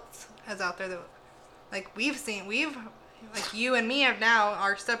what else is out there that, you and me have now,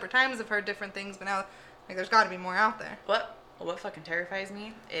 our separate times have heard different things, but now, there's got to be more out there. What fucking terrifies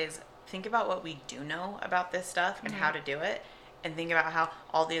me is think about what we do know about this stuff and how to do it, and think about how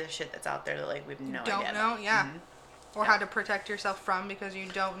all the other shit that's out there that, we've no idea. Don't know, yeah. Mm-hmm. Or how to protect yourself from, because you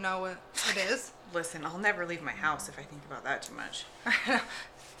don't know what it is. Listen, I'll never leave my house if I think about that too much.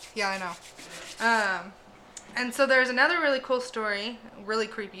 Yeah, I know. And so there's another really cool story, really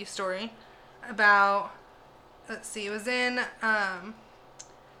creepy story, about, let's see, it was in a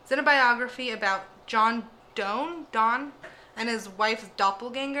biography about John Donne, and his wife's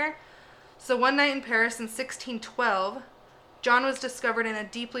doppelganger. So one night in Paris in 1612, John was discovered in a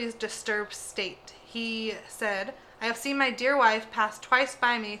deeply disturbed state. He said, I have seen my dear wife pass twice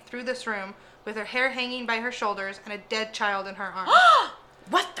by me through this room with her hair hanging by her shoulders and a dead child in her arms.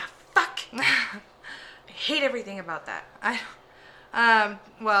 What the fuck? I hate everything about that.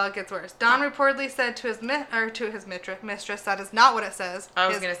 Well, it gets worse. Don reportedly said to his mistress, that is not what it says. I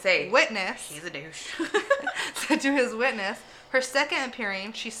was going to say. Witness. He's a douche. Said to his witness, her second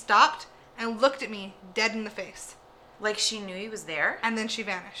appearing, she stopped and looked at me dead in the face. Like she knew he was there? And then she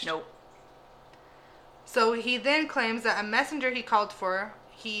vanished. Nope. So he then claims that a messenger he called for,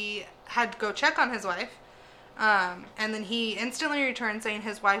 he had to go check on his wife. And then he instantly returned saying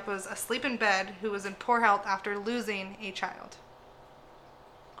his wife was asleep in bed, who was in poor health after losing a child.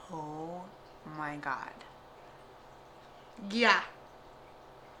 Oh my God. Yeah.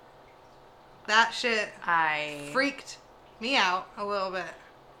 That shit freaked me out a little bit.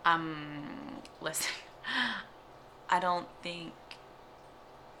 Listen, I don't think.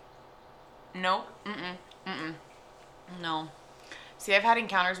 Nope. No. See, I've had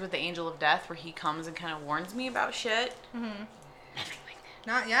encounters with the angel of death where he comes and kind of warns me about shit. Mm-hmm. Nothing like that.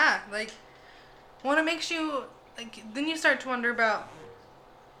 Not, yeah. Like, when it makes you, like, then you start to wonder about,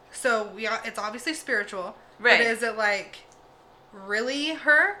 so it's obviously spiritual. Right. But is it, like, really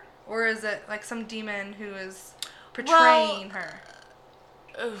her? Or is it, like, some demon who is portraying her?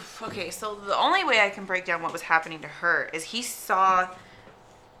 Oof, okay, so the only way I can break down what was happening to her is he saw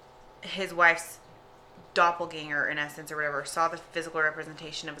his wife's doppelganger, in essence, or whatever, saw the physical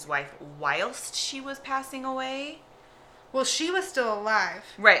representation of his wife whilst she was passing away. Well, she was still alive.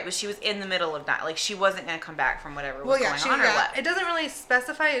 Right, but she was in the middle of that. Like, she wasn't going to come back from whatever was going on or what. It doesn't really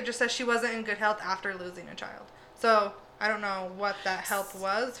specify. It just says she wasn't in good health after losing a child. So, I don't know what that health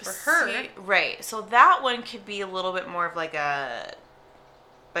was for her. See, right, so that one could be a little bit more of like a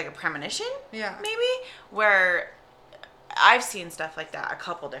premonition? Yeah. Maybe? Where I've seen stuff like that a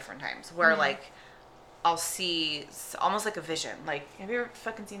couple different times. Where, like, I'll see almost like a vision. Like, have you ever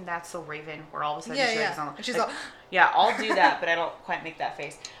fucking seen That's So Raven? Where all of a sudden she's like, all... Yeah, I'll do that, but I don't quite make that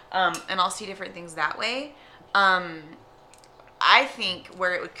face. And I'll see different things that way. I think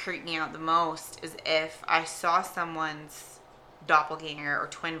where it would creep me out the most is if I saw someone's doppelganger or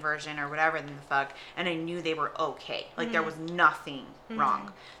twin version or whatever the fuck, and I knew they were okay. Like, there was nothing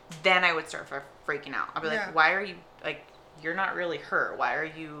wrong. Then I would start freaking out. I'll be like, why are you, like, you're not really her. Why are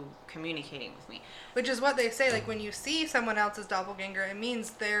you communicating with me? Which is what they say. Like, when you see someone else's doppelganger, it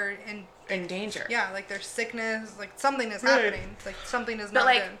means they're in danger. Yeah, like there's sickness, like something is happening. Like something is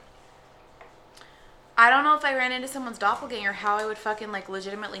not good. I don't know if I ran into someone's doppelganger, how I would fucking, like,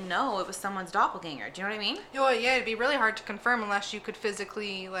 legitimately know it was someone's doppelganger. Do you know what I mean? Well, yeah, it'd be really hard to confirm unless you could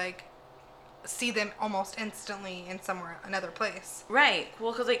physically, like, see them almost instantly in another place. Right.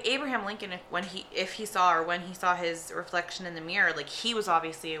 Well, because, like, Abraham Lincoln, when he saw his reflection in the mirror, like, he was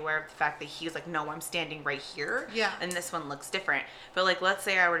obviously aware of the fact that he was like, no, I'm standing right here. Yeah. And this one looks different. But, like, let's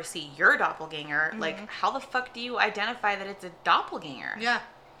say I were to see your doppelganger, like, how the fuck do you identify that it's a doppelganger? Yeah.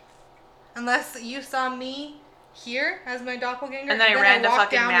 Unless you saw me here as my doppelganger. And then I ran to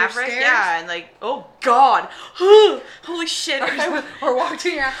fucking Maverick. Yeah, and like, oh god. Holy shit. Or walked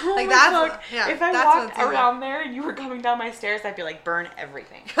in your like that's yeah, if I walked around there and you were coming down my stairs, I'd be like, burn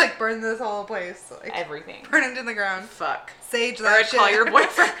everything. Like, burn this whole place. Like, everything. Burn it to the ground. Fuck. Sage that or I'd shit. call your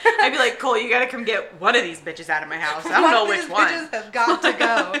boyfriend. I'd be like, Cole, you gotta come get one of these bitches out of my house. I don't know which one. These bitches have got to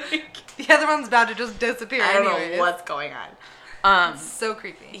go. The other one's about to just disappear. I don't know what's going on. It's so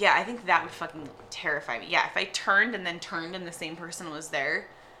creepy. Yeah, I think that would fucking terrify me. Yeah, if I turned and the same person was there,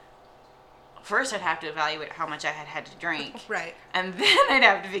 first I'd have to evaluate how much I had to drink. Right. And then I'd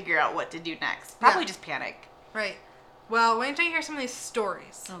have to figure out what to do next. Probably just panic. Right. Well, wait until you hear some of these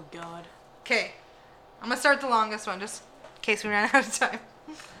stories. Oh, God. Okay. I'm going to start the longest one, just in case we run out of time.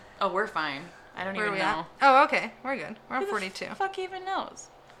 Oh, we're fine. I don't even know. At? Oh, okay. We're good. We're on 42. Who the fuck even knows?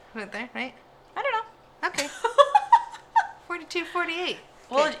 Right there, right? I don't know. Okay. 42, 48.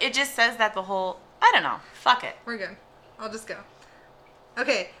 Well, it just says that the whole... I don't know. Fuck it. We're good. I'll just go.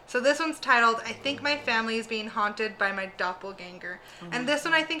 Okay, so this one's titled, I Think My Family is Being Haunted by My Doppelganger. And this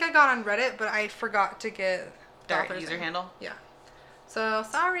one I think I got on Reddit, but I forgot to get their user handle? Yeah. So,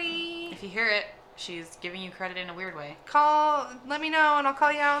 sorry. If you hear it, she's giving you credit in a weird way. Let me know, and I'll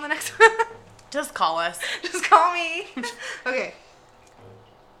call you out on the next one. Just call us. Just call me. Okay.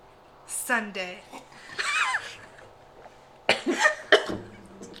 Sunday.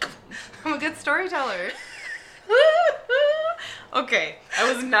 I'm a good storyteller. Okay,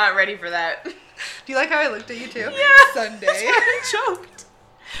 I was not ready for that. Do you like how I looked at you too? Yeah. Sunday. I choked.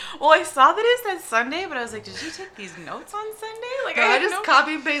 Well, I saw that it said Sunday, but I was like, did you take these notes on Sunday? Like, no, I just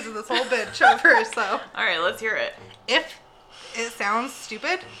copy and pasted this whole bitch over, so. All right, let's hear it. If it sounds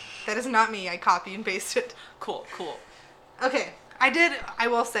stupid, that is not me. I copy and pasted. Cool. Okay. I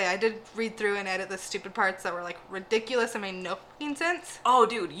will say, I did read through and edit the stupid parts that were, like, ridiculous and made no fucking sense. Oh,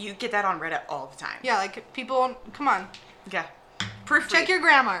 dude, you get that on Reddit all the time. Yeah, like, people, come on. Yeah. Proofread. Check your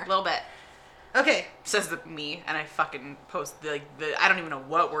grammar. A little bit. Okay. Says me, and I fucking post, I don't even know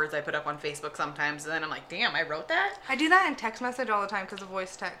what words I put up on Facebook sometimes, and then I'm like, damn, I wrote that? I do that in text message all the time because of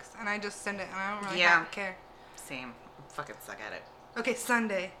voice text, and I just send it, and I don't really care. Same. I fucking suck at it. Okay,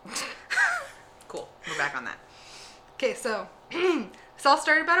 Sunday. Cool. We're back on that. Okay, so this all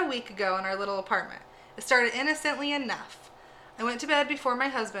started about a week ago in our little apartment. It started innocently enough. I went to bed before my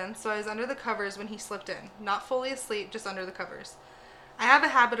husband, so I was under the covers when he slipped in. Not fully asleep, just under the covers. I have a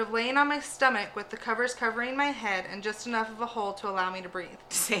habit of laying on my stomach with the covers covering my head and just enough of a hole to allow me to breathe.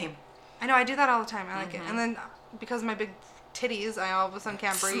 Same. I know, I do that all the time. I like it. And then because of my big titties, I all of a sudden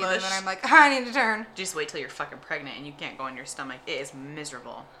can't breathe, Smush. and then I'm like, I need to turn. Just wait till you're fucking pregnant and you can't go on your stomach. It is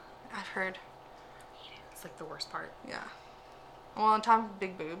miserable. I've heard. It's like the worst part. Yeah. Well, on top of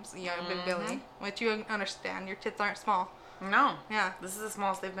big boobs, you have a big belly, which you understand. Your tits aren't small. No. Yeah. This is the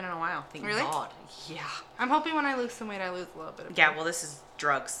smallest they've been in a while. Thank Really? God. Yeah. I'm hoping when I lose some weight, I lose a little bit of Yeah, weight. well, this is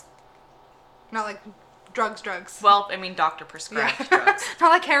drugs. Not like drugs. Well, I mean, doctor prescribed Yeah. drugs. Not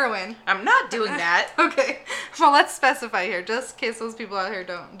like heroin. I'm not doing that. Okay. Well, let's specify here, just in case those people out here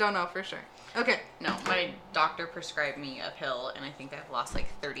don't know for sure. Okay. No, my doctor prescribed me a pill, and I think I've lost like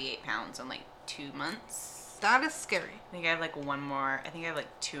 38 pounds in like 2 months. That is scary. I think I have like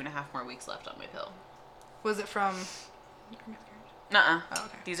 2.5 more weeks left on my pill. Was it from... Nuh-uh. Oh,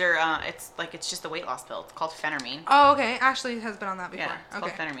 okay. These are, it's just a weight loss pill. It's called Phenermine. Oh, okay. Ashley has been on that before. Yeah, it's okay.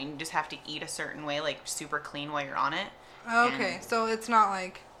 called Phenermine. You just have to eat a certain way, like super clean while you're on it. Okay, And- so it's not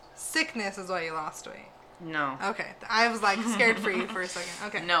like sickness is why you lost weight. No. Okay. I was like scared for you for a second.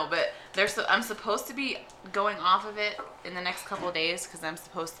 Okay. No, but I'm supposed to be going off of it in the next couple of days because I'm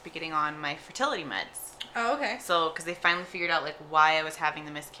supposed to be getting on my fertility meds. Oh, okay. So, because they finally figured out like why I was having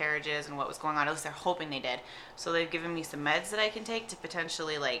the miscarriages and what was going on. At least they're hoping they did. So they've given me some meds that I can take to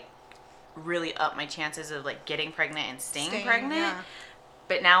potentially like really up my chances of like getting pregnant and staying pregnant. Yeah.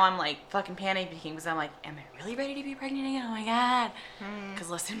 But now I'm like fucking panicking because I'm like, am I really ready to be pregnant again? Oh my god. Because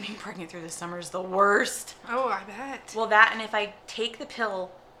listen, being pregnant through the summer is the worst. Oh, I bet. Well, that, and if I take the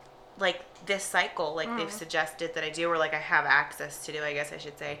pill like this cycle, like they've suggested that I do, or like I have access to do, I guess I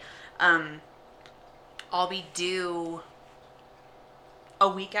should say, I'll be due a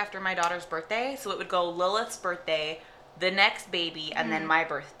week after my daughter's birthday. So it would go Lilith's birthday, the next baby, and then my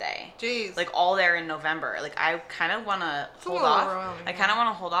birthday. Jeez. Like all there in November. Like I kind of want to hold little off. overwhelming, I kind of want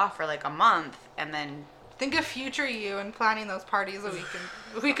to hold off for like a month and then. Think of future you and planning those parties a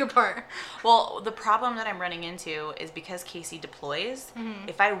week apart. Well, the problem that I'm running into is because Casey deploys,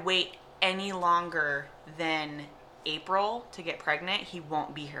 if I wait any longer than April to get pregnant, he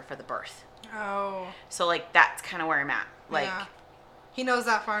won't be here for the birth. Oh. So like that's kind of where I'm at. Like Yeah. He knows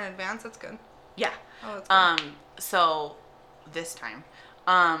that far in advance. That's good. yeah. Oh, that's good. So this time.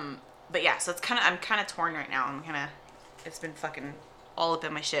 But yeah, so I'm kind of torn right now. It's been fucking all up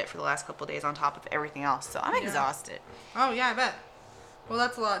in my shit for the last couple of days on top of everything else. So I'm exhausted. Oh, yeah, I bet. Well,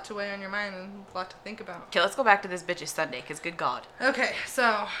 that's a lot to weigh on your mind and a lot to think about. Okay, let's go back to this bitch's Sunday, because good God. Okay,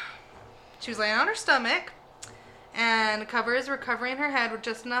 so she was laying on her stomach, and Cover is recovering her head with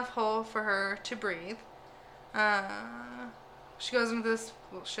just enough hole for her to breathe. She goes into this,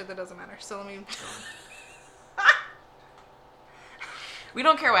 well, shit, that doesn't matter. So let me... We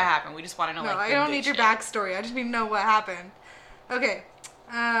don't care what happened. We just want to know, No, like, I good don't bitch need your shit. backstory. I just need to know what happened. Okay.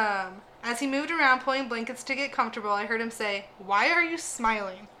 As he moved around pulling blankets to get comfortable, I heard him say, "Why are you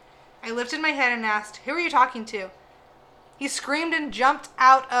smiling?" I lifted my head and asked, "Who are you talking to?" He screamed and jumped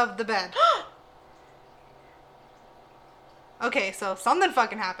out of the bed. Okay, so something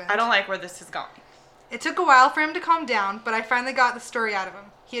fucking happened. I don't like where this is going. It took a while for him to calm down, but I finally got the story out of him.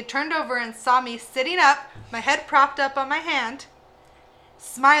 He had turned over and saw me sitting up, my head propped up on my hand,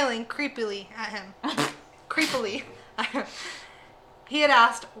 smiling creepily at him. Creepily. He had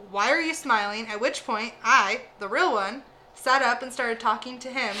asked, "Why are you smiling?" At which point, I, the real one, sat up and started talking to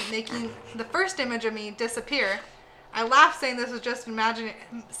him, making the first image of me disappear. I laughed, saying he was just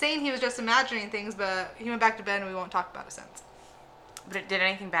imagining things, but he went back to bed and we won't talk about it since. But did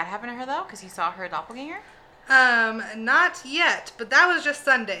anything bad happen to her, though? Because he saw her doppelganger? Not yet, but that was just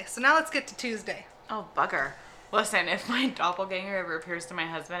Sunday. So now let's get to Tuesday. Oh, bugger. Listen, if my doppelganger ever appears to my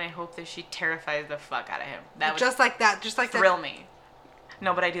husband, I hope that she terrifies the fuck out of him. That would Just like that. thrill me.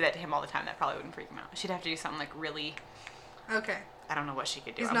 No, but I do that to him all the time. That probably wouldn't freak him out. She'd have to do something like really... Okay. I don't know what she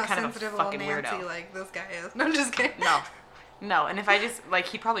could do. He's I'm not kind sensitive of a little fucking Nancy weirdo. like this guy is. No, I'm just kidding. No. And if I just, like,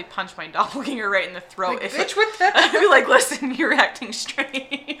 he'd probably punch my doppelganger right in the throat. Like, if bitch, what the... I'd be like, listen, you're acting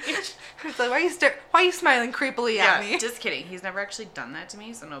strange. It's like, why are you smiling creepily at me? Just kidding. He's never actually done that to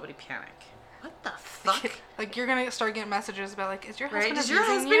me, so nobody panic. What the fuck? Like, you're gonna start getting messages about, like, is your Right? husband Does your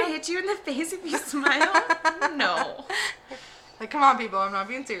abusing husband you? hit you in the face if you smile? No. Like, come on, people. I'm not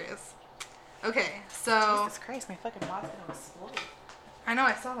being serious. Okay, so... Jesus Christ, my fucking boss gonna explode. I know,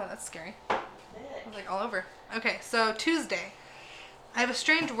 I saw that. That's scary. I was like, all over. Okay, so Tuesday. I have a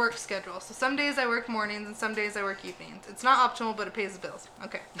strange work schedule. So some days I work mornings and some days I work evenings. It's not optimal, but it pays the bills.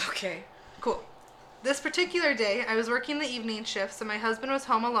 Okay. Okay. Cool. This particular day, I was working the evening shift, so my husband was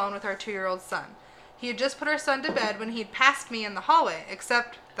home alone with our 2-year-old son. He had just put our son to bed when he'd passed me in the hallway,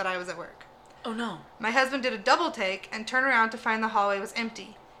 except that I was at work. Oh no. My husband did a double take and turned around to find the hallway was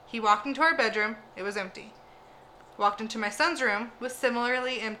empty. He walked into our bedroom. It was empty. Walked into my son's room. Was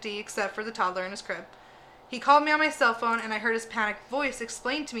similarly empty except for the toddler in his crib. He called me on my cell phone, and I heard his panicked voice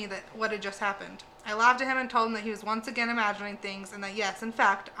explain to me that what had just happened. I laughed at him and told him that he was once again imagining things, and that yes, in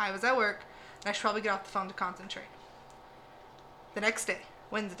fact, I was at work, and I should probably get off the phone to concentrate. The next day,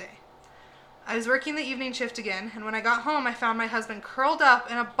 Wednesday. I was working the evening shift again, and when I got home, I found my husband curled up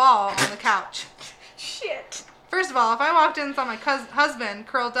in a ball on the couch. Shit. First of all, if I walked in and saw my husband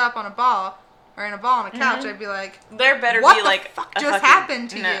curled up on a ball, or in a ball on a couch, I'd be like, there better what be the like fuck a just fucking, happened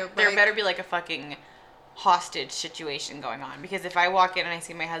to you? There Like, better be like a fucking hostage situation going on, because if I walk in and I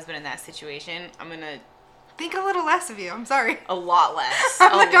see my husband in that situation, I'm gonna think a little less of you. I'm sorry. a lot less.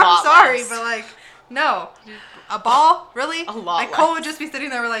 I'm like, I'm sorry, less. but like, no. A ball? Really? A lot Like, Cole less. would just be sitting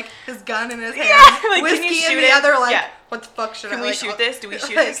there with like his gun in his hand, Yeah, like, whiskey can you in shoot the it? other, like, Yeah. what the fuck should Can I we like, shoot this? Do we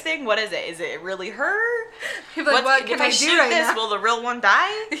shoot like, this thing? What is it? Is it really her? He'd be like, what can if I shoot do right this, now? will the real one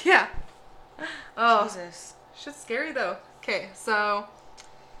die? Yeah. Oh, Jesus. shit's scary though. Okay, so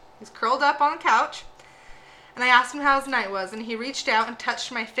he's curled up on the couch, and I asked him how his night was, and he reached out and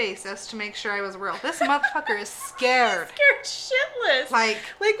touched my face as to make sure I was real. This motherfucker is scared. Scared shitless. Like,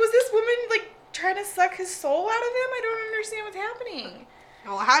 was this woman like trying to suck his soul out of him? I don't understand what's happening.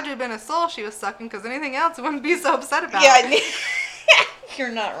 well, it had to have been a soul she was sucking, because anything else he wouldn't be so upset about. Yeah, you're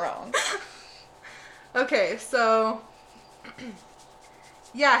not wrong. Okay, so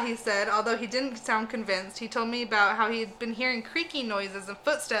yeah, he said, although he didn't sound convinced, he told me about how he'd been hearing creaking noises and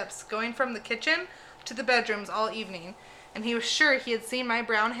footsteps going from the kitchen to the bedrooms all evening, and he was sure he had seen my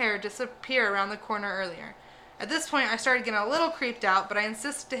brown hair disappear around the corner earlier. At this point, I started getting a little creeped out, but I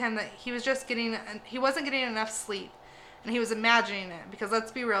insisted to him that he wasn't getting enough sleep, and he was imagining it, because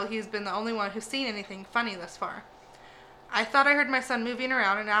let's be real, he's been the only one who's seen anything funny thus far. I thought I heard my son moving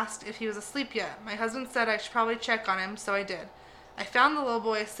around and asked if he was asleep yet. My husband said I should probably check on him, so I did. I found the little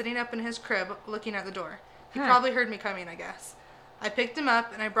boy sitting up in his crib, looking at the door. He probably heard me coming, I guess. I picked him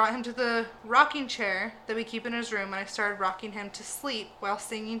up, and I brought him to the rocking chair that we keep in his room, and I started rocking him to sleep while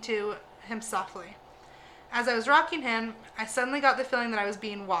singing to him softly. As I was rocking him, I suddenly got the feeling that I was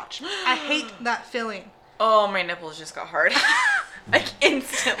being watched. I hate that feeling. Oh, my nipples just got hard. Like,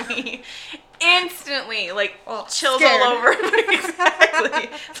 instantly. Instantly. Like, chills scared. all over. Exactly.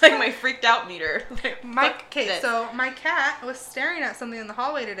 It's like my freaked out meter. Like, So my cat was staring at something in the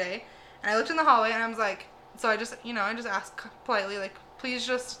hallway today, and I looked in the hallway, and I was like, so I just asked politely, like, please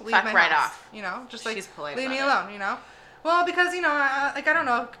just leave Fuck my right house. off. Just like, She's polite leave me about alone, Well, because, I don't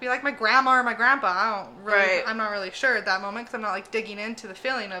know, it could be like my grandma or my grandpa. I'm not really sure at that moment, because I'm not, like, digging into the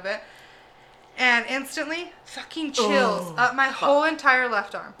feeling of it. And instantly, fucking chills up my whole entire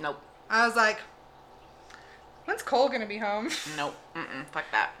left arm. Nope. I was like, when's Cole gonna be home? Nope. Fuck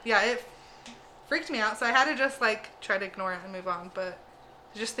that. Yeah, it freaked me out, so I had to just, like, try to ignore it and move on, but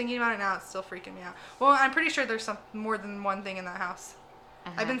just thinking about it now, it's still freaking me out. Well, I'm pretty sure there's more than one thing in that house.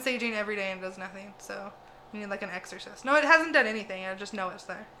 I've been saging every day and it does nothing, so we need, like, an exorcist. No, it hasn't done anything, I just know it's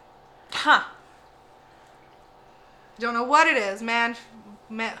there. Huh. Don't know what it is,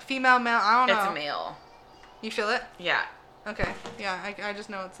 female, male, I don't know. It's a male. You feel it? Yeah. Okay, yeah, I just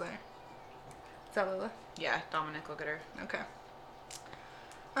know it's there. Is that Lila? Yeah, Dominic, look at her. Okay.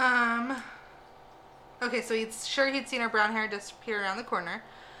 Okay, so he'd seen her brown hair disappear around the corner.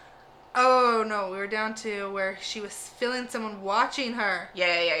 Oh, no, we were down to where she was feeling someone watching her.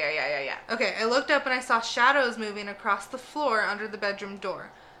 Yeah. Okay, I looked up and I saw shadows moving across the floor under the bedroom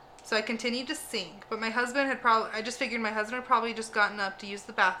door. So I continued to sing, but I just figured my husband had probably just gotten up to use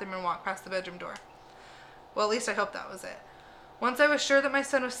the bathroom and walk past the bedroom door. Well, at least I hope that was it. Once I was sure that my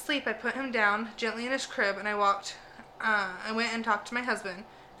son was asleep, I put him down gently in his crib, and I went and talked to my husband,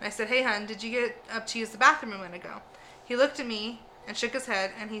 and I said, "Hey, hon, did you get up to use the bathroom a minute ago?" He looked at me and shook his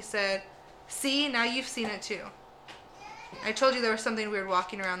head, and he said, "See, now you've seen it too. I told you there was something weird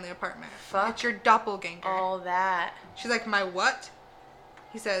walking around the apartment. Fuck. It's your doppelganger." All that. She's like, "My what?"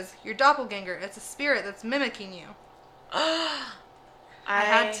 He says, "Your doppelganger. It's a spirit that's mimicking you."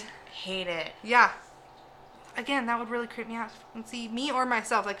 I hate it. Yeah. Again, that would really creep me out. And see, me or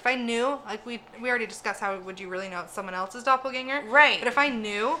myself, like, if I knew, like, we already discussed how would you really know it's someone else's doppelganger. Right. But if I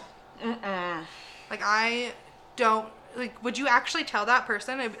knew, like, I don't, like, would you actually tell that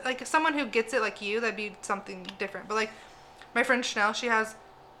person? Like, someone who gets it like you, that'd be something different. But, like, my friend Chanel, she has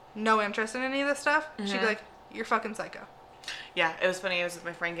no interest in any of this stuff. She'd be like, "You're fucking psycho." Yeah, it was funny. I was with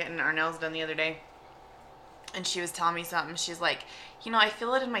my friend getting our nails done the other day, and she was telling me something. She's like, I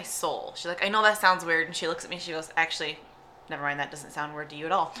feel it in my soul. She's like, I know that sounds weird. And she looks at me, she goes, actually, never mind, that doesn't sound weird to you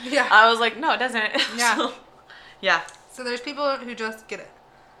at all. Yeah. I was like, no, it doesn't. Yeah. Yeah. So there's people who just get it.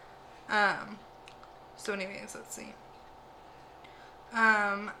 So anyways, let's see.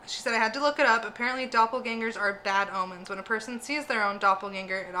 She said I had to look it up. Apparently, doppelgangers are bad omens. When a person sees their own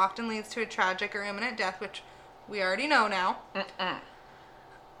doppelganger, it often leads to a tragic or imminent death, which we already know now.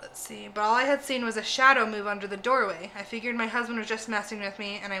 Let's see. But all I had seen was a shadow move under the doorway. I figured my husband was just messing with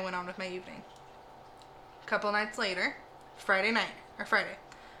me, and I went on with my evening. A couple nights later, Friday.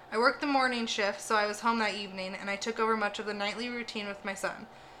 I worked the morning shift, so I was home that evening, and I took over much of the nightly routine with my son.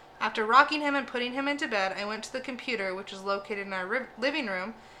 After rocking him and putting him into bed, I went to the computer, which is located in our living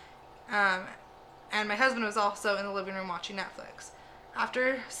room, and my husband was also in the living room watching Netflix.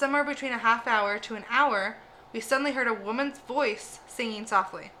 After somewhere between a half hour to an hour, we suddenly heard a woman's voice singing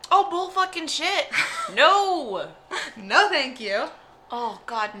softly. Oh, bull fucking shit. No. No, thank you. Oh,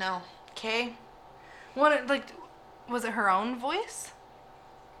 God, no. Okay. What, like, was it her own voice?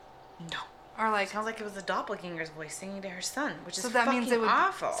 No. Or like, Sounds like it was a doppelganger's voice singing to her son, which is so that fucking means it would,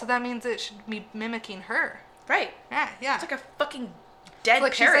 awful. So that means it should be mimicking her. Right. Yeah. It's like a fucking dead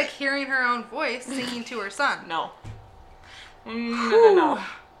like parrot. She's like hearing her own voice singing to her son. No. No.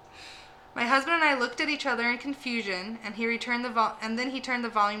 My husband and I looked at each other in confusion, and then he turned the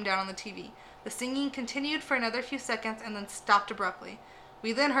volume down on the TV. The singing continued for another few seconds and then stopped abruptly.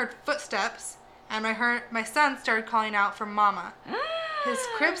 We then heard footsteps, and my son started calling out for Mama. His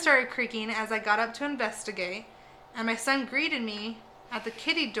crib started creaking as I got up to investigate, and my son greeted me at the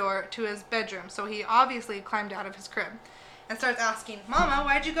kitty door to his bedroom, so he obviously climbed out of his crib, and starts asking, Mama,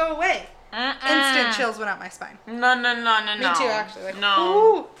 why'd you go away? Instant chills went up my spine. No. Me too, actually. Like,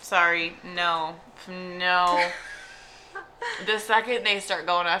 no. ooh. Sorry. No. The second they start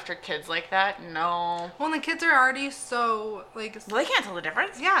going after kids like that, no. Well, the kids are already so, like... Well, they can't tell the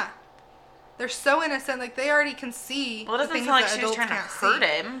difference. Yeah. They're so innocent, like, they already can see Well, it doesn't the things sound like that she was adults trying to can't hurt see.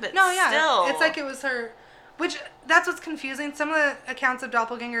 him, but No, yeah. still. It's like it was her... Which, that's what's confusing. Some of the accounts of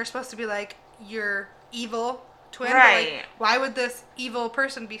doppelganger are supposed to be like, your evil twin. Right. But, like, why would this evil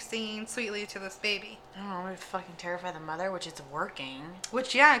person be singing sweetly to this baby? I don't know, maybe fucking terrify the mother, which it's working.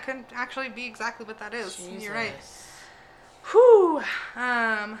 Which, yeah, it could actually be exactly what that is. Jesus. You're right. Whew.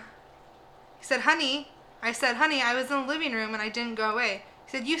 He said, honey, I was in the living room and I didn't go away.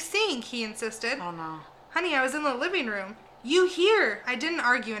 He said, you sing, he insisted. Oh, no. Honey, I was in the living room. You here. I didn't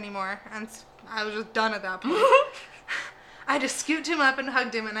argue anymore. And I was just done at that point. I just scooped him up and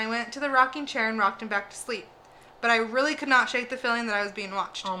hugged him, and I went to the rocking chair and rocked him back to sleep. But I really could not shake the feeling that I was being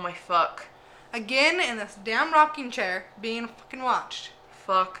watched. Oh, my fuck. Again, in this damn rocking chair, being fucking watched.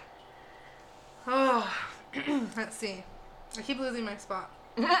 Fuck. Oh, let's see. I keep losing my spot.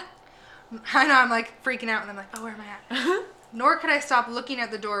 I know, I'm like freaking out, and I'm like, oh, where am I at? Nor could I stop looking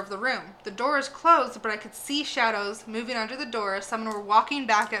at the door of the room. The door is closed, but I could see shadows moving under the door as someone were walking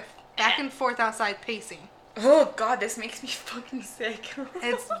back and forth outside, pacing. Oh, God, this makes me fucking sick.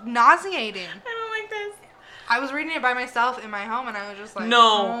 It's nauseating. I don't like this. I was reading it by myself in my home, and I was just like,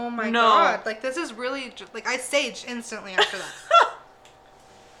 No. oh my God. Like, this is really, like, I saged instantly after that.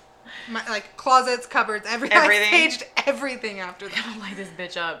 My, like, closets, cupboards, everything. I saged everything after that. I'm gonna light this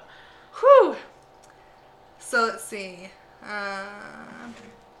bitch up. Whew. So, let's see. I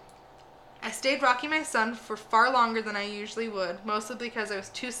stayed rocking my son for far longer than I usually would, mostly because I was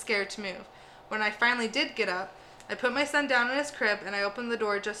too scared to move. When I finally did get up, I put my son down in his crib, and I opened the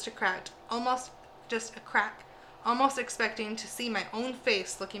door just a crack, almost expecting to see my own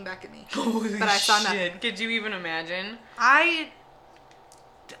face looking back at me. Holy but I saw nothing. Could you even imagine? I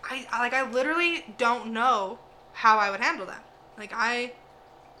literally don't know how I would handle that. Like, I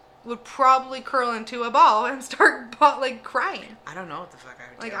would probably curl into a ball and start like crying. I don't know what the fuck I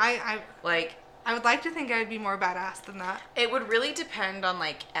would Like, do. I would like to think I'd be more badass than that. It would really depend on,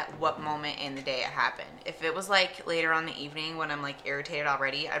 like, at what moment in the day it happened. If it was, like, later on the evening when I'm, like, irritated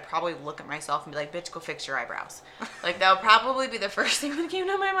already, I'd probably look at myself and be like, bitch, go fix your eyebrows. Like, that would probably be the first thing that came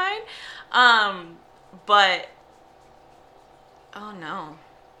to my mind. But, oh, no.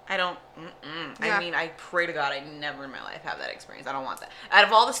 I don't, Yeah. I mean, I pray to God I never in my life have that experience. I don't want that. Out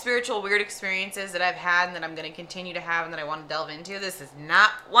of all the spiritual weird experiences that I've had and that I'm going to continue to have and that I want to delve into, this is not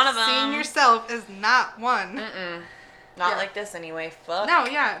one of them. Seeing yourself is not one. Not like this anyway. Fuck. No,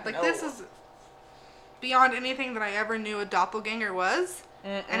 yeah. Like, no. this is beyond anything that I ever knew a doppelganger was.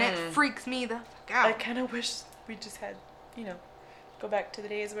 And it freaks me the fuck out. I kind of wish we just had, go back to the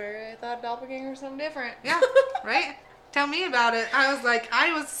days where I thought doppelganger was something different. Yeah, right? Tell me about it. I was like,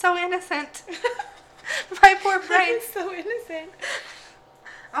 I was so innocent. My poor brain. So innocent.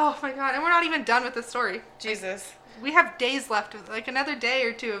 Oh my God. And we're not even done with the story. Jesus. We have days left, like another day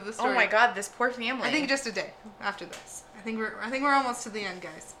or two of the story. Oh my God, this poor family. I think just a day after this. I think we're almost to the end,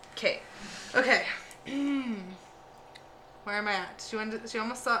 guys. Okay. Okay. Where am I at? She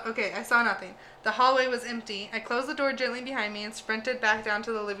almost saw... Okay, I saw nothing. The hallway was empty. I closed the door gently behind me and sprinted back down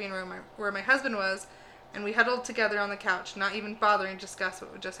to the living room where my husband was, and we huddled together on the couch, not even bothering to discuss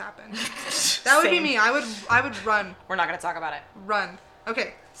what would just happen. That would be me. I would run. We're not going to talk about it. Run.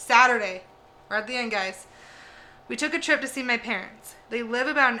 Okay, Saturday. We're at the end, guys. We took a trip to see my parents. They live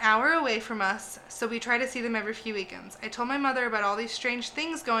about an hour away from us, so we try to see them every few weekends. I told my mother about all these strange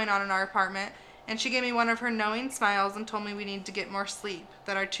things going on in our apartment, and she gave me one of her knowing smiles and told me we need to get more sleep,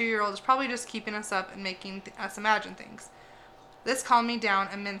 that our 2-year-old is probably just keeping us up and making us imagine things. This calmed me down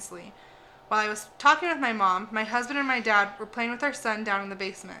immensely. While I was talking with my mom, my husband and my dad were playing with our son down in the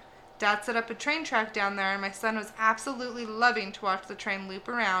basement. Dad set up a train track down there, and my son was absolutely loving to watch the train loop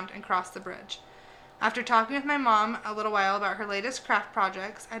around and cross the bridge. After talking with my mom a little while about her latest craft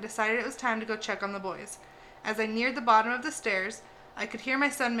projects, I decided it was time to go check on the boys. As I neared the bottom of the stairs, I could hear my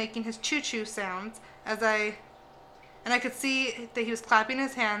son making his choo-choo sounds and I could see that he was clapping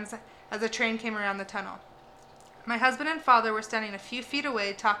his hands as the train came around the tunnel. My husband and father were standing a few feet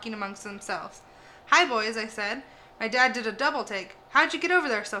away talking amongst themselves. "Hi, boys," I said. My dad did a double take. "How'd you get over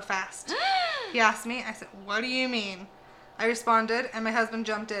there so fast?" He asked me. I said, "What do you mean?" I responded, and my husband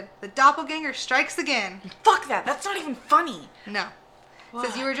jumped in. "The doppelganger strikes again." Fuck that. That's not even funny. No.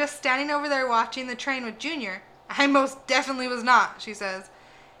 Says, "You were just standing over there watching the train with Junior." "I most definitely was not," she says.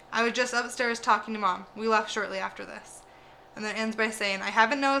 "I was just upstairs talking to Mom. We left shortly after this." And then ends by saying, "I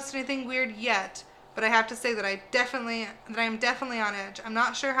haven't noticed anything weird yet, but I have to say that I am definitely on edge. I'm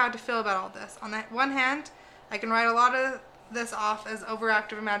not sure how to feel about all this. On the one hand, I can write a lot of this off as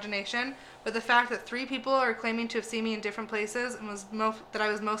overactive imagination, but the fact that 3 people are claiming to have seen me in different places and that I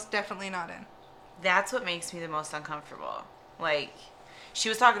was most definitely not in." That's what makes me the most uncomfortable. Like, she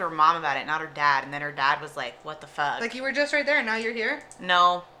was talking to her mom about it, not her dad, and then her dad was like, "What the fuck?" Like, you were just right there, and now you're here?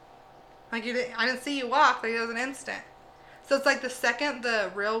 No. Like, I didn't see you walk, like, it was an instant. So it's like the second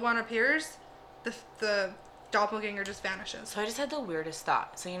the real one appears, the doppelganger just vanishes. So I just had the weirdest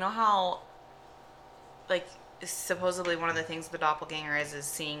thought. So you know how, like, supposedly one of the things the doppelganger is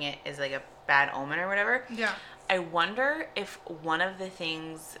seeing it as like a bad omen or whatever? Yeah. I wonder if one of the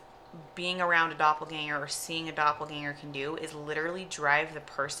things being around a doppelganger or seeing a doppelganger can do is literally drive the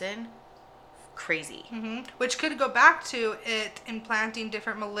person crazy. Mm-hmm. Which could go back to it implanting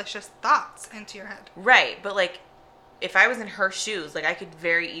different malicious thoughts into your head. Right, but like, if I was in her shoes, like, I could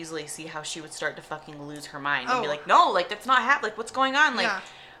very easily see how she would start to fucking lose her mind and be like, "No, like, that's not like, what's going on?" Like,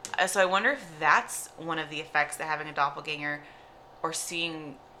 yeah. So I wonder if that's one of the effects that having a doppelganger or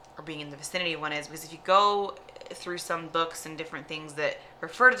seeing or being in the vicinity of one is, because if you go through some books and different things that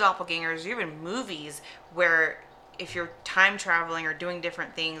refer to doppelgangers, or even movies where if you're time traveling or doing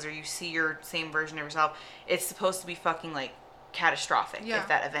different things or you see your same version of yourself, it's supposed to be fucking, like, catastrophic if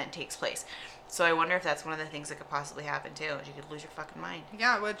that event takes place. So I wonder if that's one of the things that could possibly happen too. Is you could lose your fucking mind.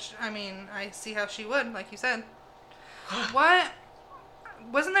 Yeah, which, I mean, I see how she would, like you said. What?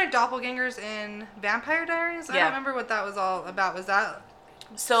 Wasn't there doppelgangers in Vampire Diaries? I don't remember what that was all about. Was that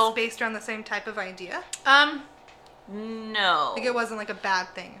based around the same type of idea? No. Like, it wasn't like a bad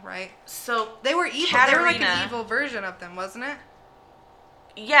thing, right? So they were evil. Katerina, they were like an evil version of them, wasn't it?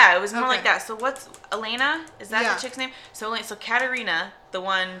 Yeah, it was more like that. So what's Elena? Is that the chick's name? So Katerina, the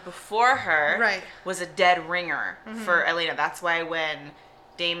one before her, was a dead ringer for Elena. That's why when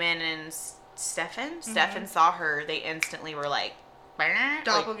Damon and Stefan saw her, they instantly were like,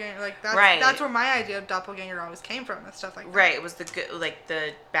 doppelganger. Like that's where my idea of doppelganger always came from and stuff like that. Right. It was the good, like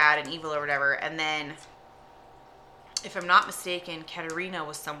the bad and evil or whatever. And then, if I'm not mistaken, Katerina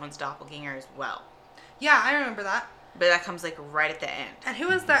was someone's doppelganger as well. Yeah, I remember that. But that comes like right at the end. And who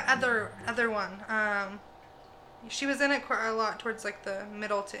was that other one? She was in it quite a lot towards like the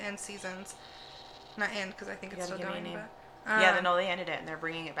middle to end seasons. Not end because I think it's still going. But, they ended it and they're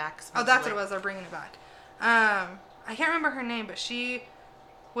bringing it back. Oh, that's what it was. They're bringing it back. I can't remember her name, but she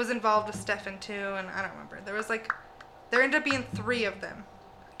was involved with Stefan too, and I don't remember. There ended up being 3 of them: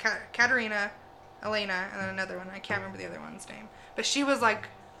 Katerina, Elena, and then another one. I can't remember the other one's name. But she was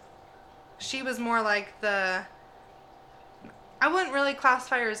more like the. I wouldn't really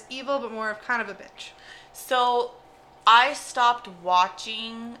classify her as evil, but more of kind of a bitch. So, I stopped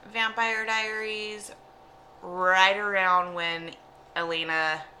watching Vampire Diaries right around when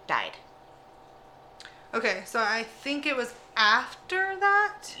Elena died. Okay, so I think it was after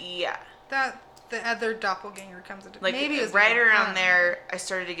that? Yeah. That the other doppelganger comes into... Like, maybe it was right around there, I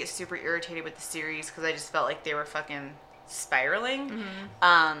started to get super irritated with the series because I just felt like they were fucking spiraling. Mm-hmm.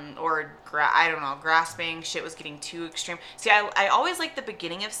 I don't know, grasping. Shit was getting too extreme. See, I always like the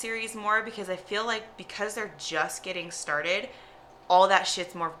beginning of series more because I feel like because they're just getting started, all that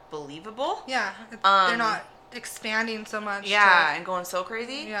shit's more believable. Yeah, they're not expanding so much. Yeah, and going so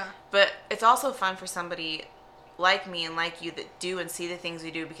crazy. Yeah. But it's also fun for somebody like me and like you that do and see the things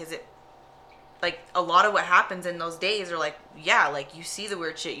we do, because it, like, a lot of what happens in those days are like, yeah, like, you see the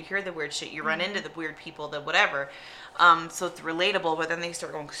weird shit, you hear the weird shit, you run into the weird people, the whatever. So it's relatable, but then they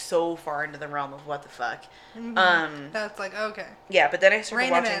start going so far into the realm of what the fuck. That's like, okay. Yeah, but then I started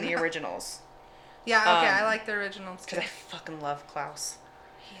Rein it watching in. the originals. Yeah, okay, I like the originals too. Because I fucking love Klaus.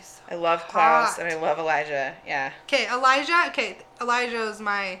 He's so I love Klaus hot. and I love Elijah. Yeah. Okay, Elijah is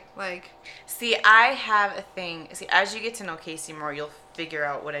my, like... See, I have a thing. See, as you get to know Casey more, you'll figure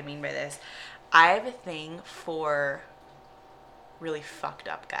out what I mean by this. I have a thing for really fucked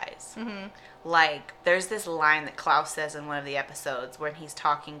up guys. Mm-hmm. Like, there's this line that Klaus says in one of the episodes when he's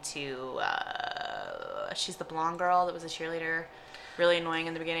talking to, she's the blonde girl that was a cheerleader. Really annoying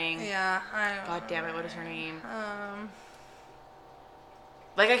in the beginning. Yeah, I don't God damn it, what is her name? Oh,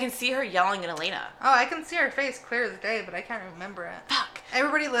 Like, I can see her yelling at Elena. I can see her face clear as day, but I can't remember it. Fuck.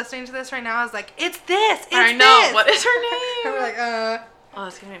 Everybody listening to this right now is like, it's this! I know. This! What is her And name? we're like, Oh,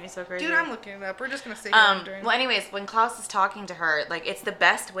 it's gonna make me so crazy. dude, I'm looking it up. We're just gonna sit here during. Well, anyways, when Klaus is talking to her, like, it's the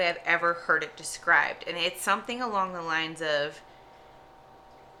best way I've ever heard it described. And it's something along the lines of,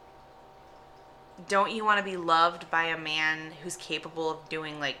 don't you want to be loved by a man who's capable of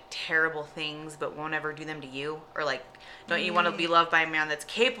doing, like, terrible things but won't ever do them to you? Or, like, don't you want to be loved by a man that's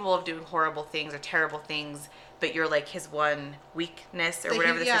capable of doing horrible things or terrible things, but you're, like, his one weakness or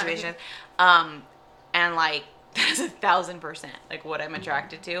whatever the situation is? And, like, that's 1,000%, like, what I'm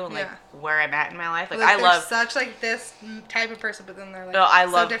attracted to and, like, where I'm at in my life. Like, I love... such, like, this type of person, but then they're, like,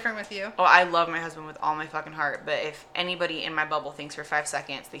 so different with you. Oh, I love my husband with all my fucking heart, but if anybody in my bubble thinks for 5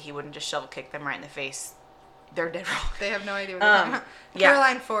 seconds that he wouldn't just shovel kick them right in the face, they're dead wrong. They have no idea what they're talking about. Yeah.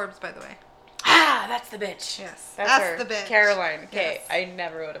 Caroline Forbes, by the way. Ah, that's the bitch. Yes, That's that's her. the bitch. Caroline. Okay, Yes. I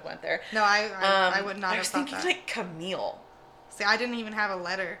never would have went there. No, I would not I have was thought thinking, that. like, Camille. See, I didn't even have a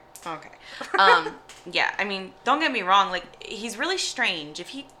letter. Okay. Yeah, I mean, don't get me wrong. Like, he's really strange. If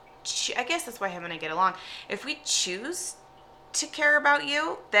he, I guess that's why him and I get along. If we choose to care about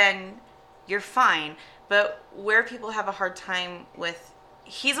you, then you're fine. But where people have a hard time with,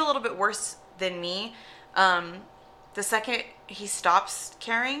 he's a little bit worse than me. The second he stops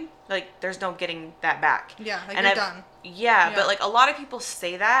caring, like, there's no getting that back. Yeah, like, and you're done. Yeah, but, like, a lot of people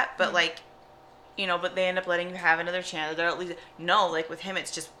say that, but, like, you know, but they end up letting you have another chance. They're at least, no, like, with him,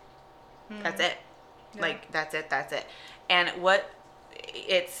 it's just, that's it. Yeah. Like, that's it. And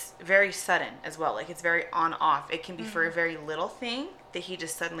it's very sudden as well. Like, it's very on-off. It can be for a very little thing that he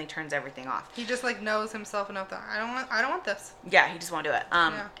just suddenly turns everything off. He just, like, knows himself enough that I don't want this. Yeah, he just won't do it.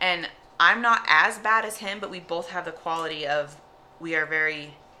 And I'm not as bad as him, but we both have the quality of, we are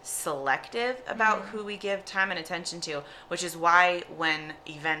very selective about who we give time and attention to, which is why when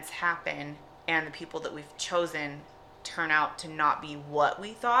events happen and the people that we've chosen turn out to not be what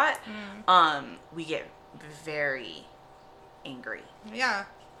we thought, we get very angry. Yeah.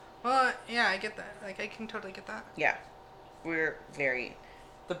 Well, yeah, I get that. Like, I can totally get that. Yeah. We're very,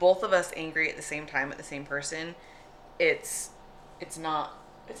 the both of us angry at the same time at the same person. It's not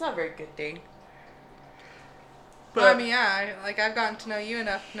a very good thing. But, well, I mean, yeah, I've gotten to know you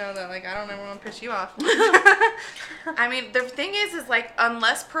enough to know that, like, I don't ever want to piss you off. I mean, the thing is, like,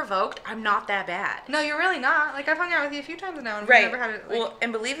 unless provoked, I'm not that bad. No, you're really not. Like, I've hung out with you a few times now, and right. we've never had it, like... Well,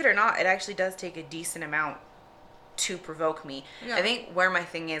 and believe it or not, it actually does take a decent amount to provoke me. Yeah. I think where my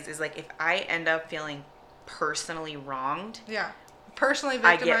thing is, like, if I end up feeling personally wronged... Yeah. Personally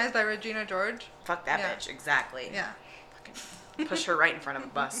victimized by Regina George. Fuck that bitch, exactly. Yeah. Fucking push her right in front of a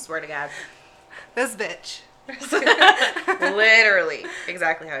bus, swear to God. This bitch. Literally.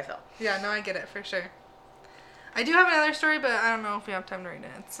 Exactly how I feel. Yeah, no, I get it, for sure. I do have another story, but I don't know if we have time to read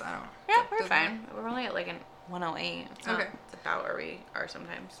it. I don't... Yeah, we're fine. We're only at, like, an 108. It's not, okay. It's about where we are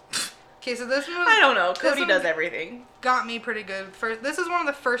sometimes. Okay, so this one was... I don't know. Cody does everything. Got me pretty good. This is one of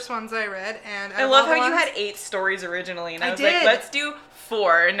the first ones I read, and... I love how you had 8 stories originally, and I was like, let's do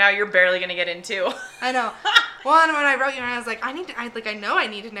 4, and now you're barely going to get in 2. I know. Well, and when I wrote you, and I was like, I know I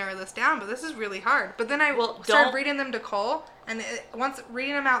need to narrow this down, but this is really hard. But then I started reading them to Cole, and once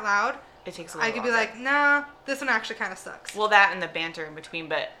reading them out loud, it takes a little I could be like, nah, this one actually kind of sucks. Well, that and the banter in between,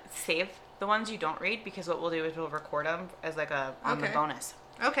 but save the ones you don't read, because what we'll do is we'll record them as like on the bonus.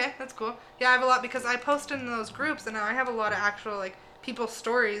 Okay, that's cool. Yeah, I have a lot, because I post in those groups, and now I have a lot of actual, like, people's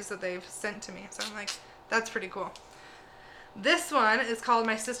stories that they've sent to me. So I'm like, that's pretty cool. This one is called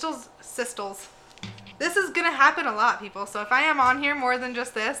My Sistles. This is going to happen a lot, people. So if I am on here more than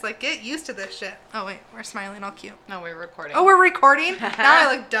just this, like, get used to this shit. Oh, wait, we're smiling all cute. No, we're recording. Oh, we're recording? Now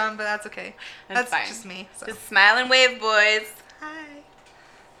I look dumb, but that's okay. That's fine. just me. So. Just smile and wave, boys. Hi.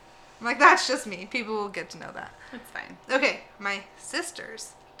 I'm like, that's just me. People will get to know that. It's fine. Okay, my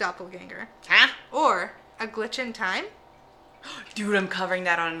sister's doppelganger. Huh? Or a glitch in time. Dude, I'm covering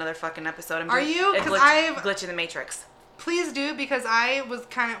that on another fucking episode. Are you? Because Glitch in the Matrix. Please do, because I was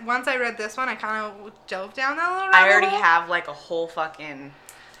kind of... Once I read this one, I kind of dove down that little rabbit I already hole. have, like, a whole fucking...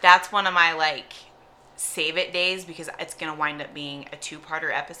 That's one of my, like, save it days, because it's going to wind up being a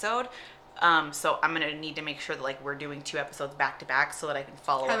 2-parter episode. So I'm going to need to make sure that, like, we're doing 2 episodes back to back so that I can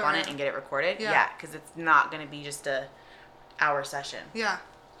follow up on it and get it recorded. Yeah, because it's not going to be just a hour session. Yeah.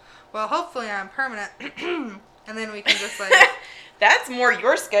 Well, hopefully I'm permanent. And then we can just, like... That's more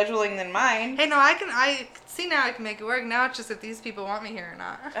your scheduling than mine. Hey, no, I see now I can make it work. Now it's just if these people want me here or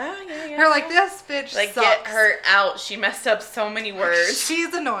not. Oh, yeah. They're like, this bitch like, sucks. get her out. She messed up so many words.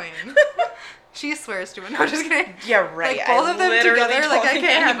 She's annoying. She swears to it. No, just kidding. Yeah, right. Like, both of them together, like, I can't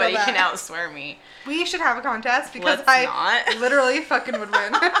handle anybody that. can outswear me. We should have a contest because Let's not. Literally fucking would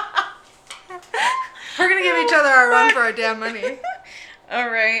win. We're gonna give each other our run for our damn money. All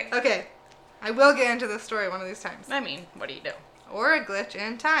right. Okay. I will get into this story one of these times. I mean, what do you do? Or a glitch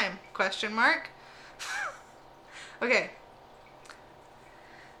in time? Question mark. Okay.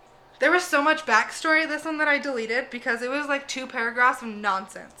 There was so much backstory this one that I deleted because it was like 2 paragraphs of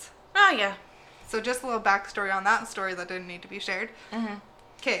nonsense. Oh, yeah. So just a little backstory on that story that didn't need to be shared. Mm-hmm.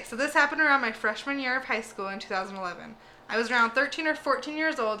 Okay, so this happened around my freshman year of high school in 2011. I was around 13 or 14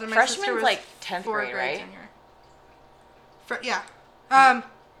 years old, and my sister Freshman's was like 10th 4 grade, grades right? senior. Yeah.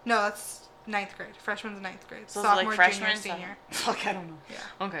 No, that's 9th grade. Freshman's 9th grade. So Sophomore, like freshman, junior, senior. Fuck, I don't know.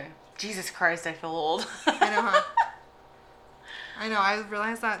 Yeah. Okay. Jesus Christ, I feel old. I know, huh? I know. I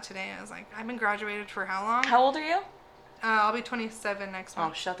realized that today. I was like, I've been graduated for how long? How old are you? I'll be 27 next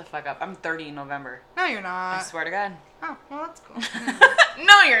month. Oh, shut the fuck up. I'm 30 in November. No, you're not. I swear to God. Oh, well, that's cool.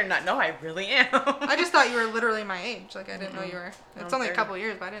 No, you're not. No, I really am. I just thought you were literally my age. Like, I didn't know you were. It's I'm only 30. a couple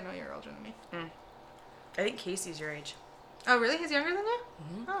years, but I didn't know you were older than me. I think Casey's your age. Oh, really? He's younger than you?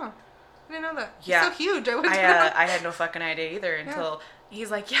 Mm-hmm. Oh, I didn't know that. Yeah. He's so huge. I wouldn't know. I had no fucking idea either until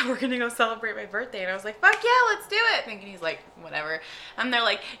he's like, yeah, we're going to go celebrate my birthday. And I was like, fuck yeah, let's do it. Thinking he's like, whatever. And they're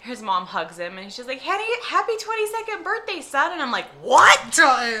like, his mom hugs him. And she's like, happy 22nd birthday, son. And I'm like, what?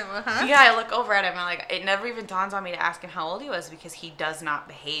 Huh? Yeah, I look over at him and like, it never even dawns on me to ask him how old he was because he does not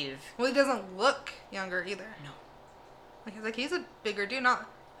behave. Well, he doesn't look younger either. No. Like he's a bigger dude. Not,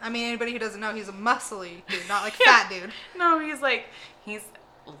 I mean, anybody who doesn't know, he's a muscly dude, not like fat dude. No, he's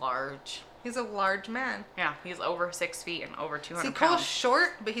large. He's a large man. Yeah, he's over 6 feet and over 200 See, pounds. Cole's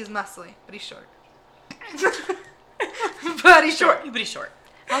short, but he's muscly. But he's short. But he's short. But he's short.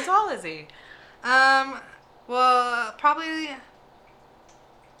 How tall is he? Well, probably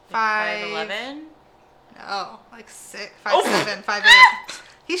 5'11"? No, like 6, Oh. 5'7", 5'8".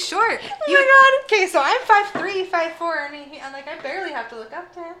 He's short. Oh my God. Okay, so I'm 5'3", 5'4", and like I barely have to look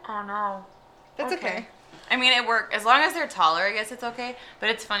up to him. Oh no. That's okay. I mean, it worked. As long as they're taller, I guess it's okay. But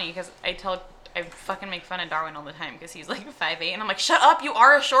it's funny because I fucking make fun of Darwin all the time because he's like 5'8", and I'm like, shut up, you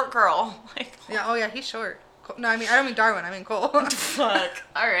are a short girl. Like, Yeah. Oh yeah, he's short. No, I don't mean Darwin. I mean Cole. fuck.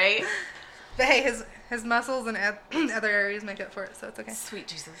 All right. But hey, his muscles and other areas make up for it, so it's okay. Sweet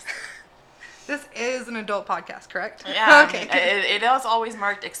Jesus. This is an adult podcast, correct? Yeah. Okay. I mean, it is always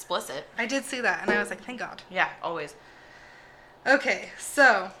marked explicit. I did see that, and I was like, thank God. Yeah, always. Okay,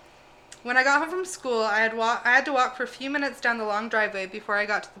 so when I got home from school, I had to walk for a few minutes down the long driveway before I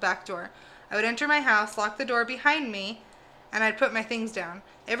got to the back door. I would enter my house, lock the door behind me, and I'd put my things down.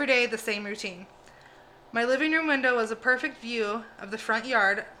 Every day, the same routine. My living room window was a perfect view of the front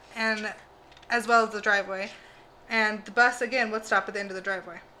yard, and as well as the driveway, and the bus again would stop at the end of the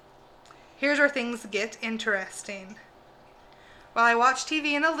driveway. Here's where things get interesting. While I watched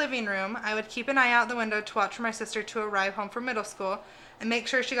TV in the living room, I would keep an eye out the window to watch for my sister to arrive home from middle school and make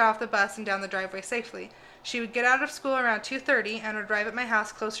sure she got off the bus and down the driveway safely. She would get out of school around 2:30 and would arrive at my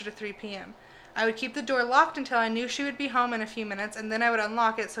house closer to 3 p.m. I would keep the door locked until I knew she would be home in a few minutes, and then I would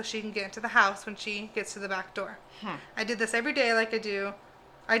unlock it so she can get into the house when she gets to the back door. I did this every day like I do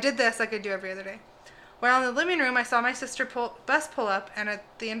every other day. While in the living room, I saw my sister bus pull up, and at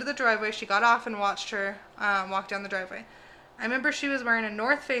the end of the driveway, she got off and watched her walk down the driveway. I remember she was wearing a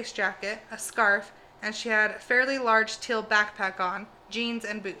North Face jacket, a scarf, and she had a fairly large teal backpack on, jeans,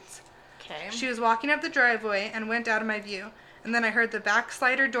 and boots. Okay. She was walking up the driveway and went out of my view, and then I heard the back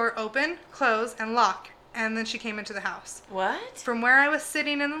slider door open, close, and lock, and then she came into the house. What? From where I was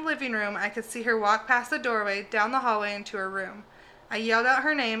sitting in the living room, I could see her walk past the doorway, down the hallway, into her room. I yelled out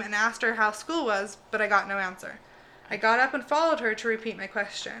her name and asked her how school was, but I got no answer. I got up and followed her to repeat my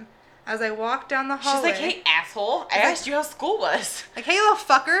question. As I walked down the hallway... She's like, hey, asshole, I asked you how school was. Like, hey, little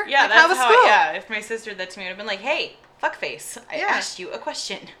fucker. Yeah, like, that's how was how school? yeah, if my sister did that to me, I would have been like, hey, fuckface, I asked you a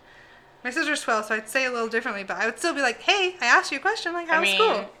question. My sister's 12, so I'd say it a little differently, but I would still be like, hey, I asked you a question, like, how was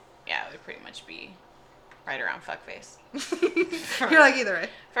school? Yeah, it would pretty much be right around fuckface. You're like, either way.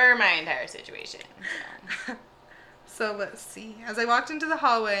 For my entire situation. So let's see. As I walked into the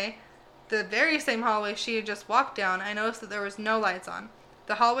hallway, the very same hallway she had just walked down, I noticed that there was no lights on.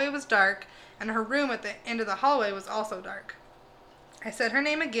 The hallway was dark, and her room at the end of the hallway was also dark. I said her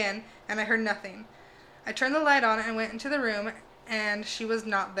name again, and I heard nothing. I turned the light on and went into the room, and she was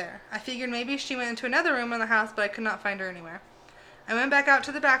not there. I figured maybe she went into another room in the house, but I could not find her anywhere. I went back out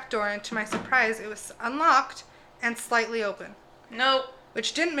to the back door, and to my surprise, it was unlocked and slightly open. Nope.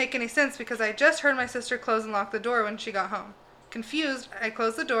 Which didn't make any sense because I just heard my sister close and lock the door when she got home. Confused, I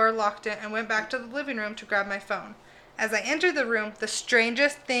closed the door, locked it, and went back to the living room to grab my phone. As I entered the room, the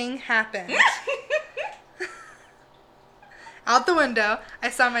strangest thing happened. Out the window, I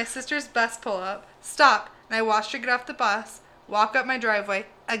saw my sister's bus pull up, stop, and I watched her get off the bus, walk up my driveway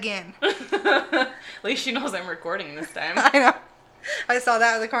again. At least she knows I'm recording this time. I know. I saw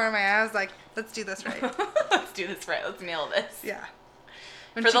that in the corner of my eye. I was like, let's do this right. Let's do this right. Let's nail this. Yeah.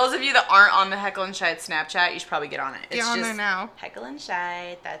 For those of you that aren't on the Heckle and Shide Snapchat, you should probably get on it. Get on there now. Heckle and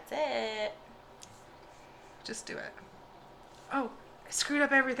Shide. That's it. Just do it. Oh, I screwed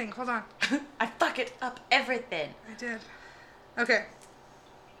up everything. Hold on. I fuck it up everything. I did. Okay.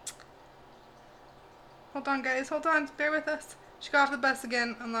 Hold on, guys. Hold on. Bear with us. She got off the bus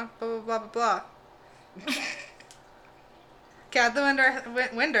again. Unlocked. Blah blah blah blah blah. Okay, at the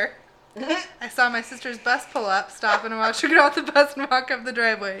window. I saw my sister's bus pull up, stop, and watch her get off the bus and walk up the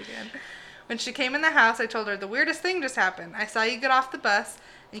driveway again. When she came in the house, I told her, the weirdest thing just happened. I saw you get off the bus,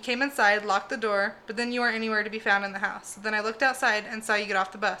 and you came inside, locked the door, but then you weren't anywhere to be found in the house. So then I looked outside and saw you get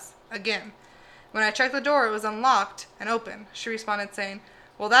off the bus. Again. When I checked the door, it was unlocked and open. She responded saying,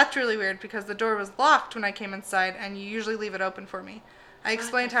 well, that's really weird because the door was locked when I came inside, and you usually leave it open for me. I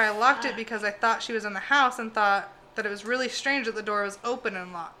explained how I locked it because I thought she was in the house and thought that it was really strange that the door was open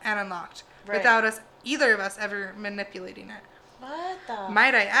and unlocked, right, without either of us ever manipulating it. What the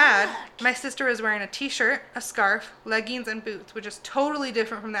Might I add, my sister was wearing a t-shirt, a scarf, leggings, and boots, which is totally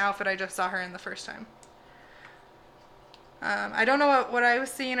different from the outfit I just saw her in the first time. I don't know what I was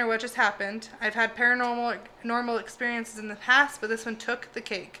seeing or what just happened. I've had normal experiences in the past, but this one took the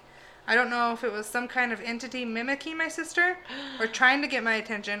cake. I don't know if it was some kind of entity mimicking my sister or trying to get my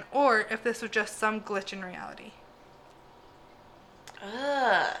attention, or if this was just some glitch in reality.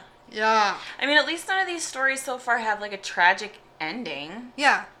 Ugh. Yeah. I mean, at least none of these stories so far have like a tragic ending.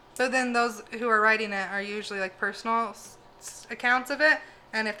 Yeah. But then those who are writing it are usually like personal accounts of it.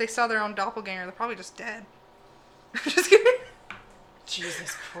 And if they saw their own doppelganger, they're probably just dead. Just kidding.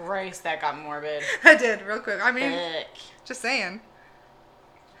 Jesus Christ, that got morbid. I did, real quick. I mean, Ick. just saying.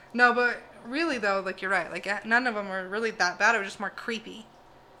 No, but really though, like you're right. Like none of them were really that bad. It was just more creepy.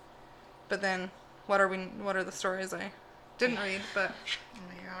 But then, what are the stories I didn't read, but Oh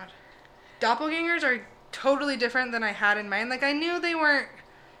my god. doppelgangers are totally different than I had in mind. Like I knew they weren't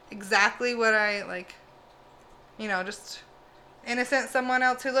exactly what I like, just innocent someone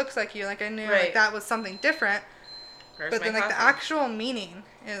else who looks like you. Like I knew like that was something different. Where's but then like the actual meaning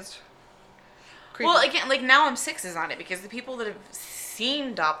is creepy. Well, again, like now I'm sixes on it because the people that have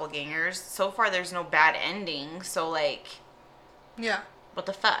seen doppelgangers, so far there's no bad ending. So like, yeah. What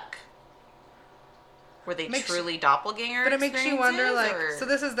the fuck? Were they truly doppelganger? But it makes you wonder, like, or? So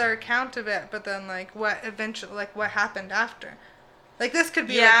this is their account of it, but then, like, what happened after? Like, this could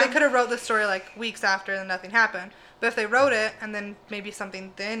be, like, they could have wrote this story, like, weeks after and nothing happened. But if they wrote it, and then maybe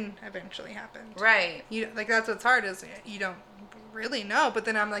something then eventually happened. Right. Like, that's what's hard, is you don't really know. But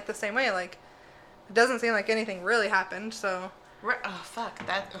then I'm, like, the same way, like, it doesn't seem like anything really happened, so... Oh, fuck.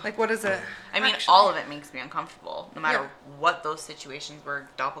 That. Like, what is it? I mean, all of it makes me uncomfortable. No matter what those situations were,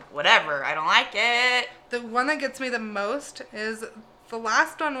 whatever. I don't like it. The one that gets me the most is the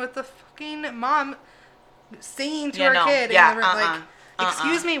last one with the fucking mom singing to her kid. Yeah, like,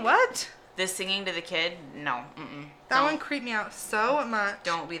 excuse me, what? This singing to the kid? No. That one creeped me out so much.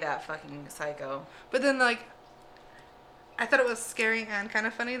 Don't be that fucking psycho. But then, like, I thought it was scary and kind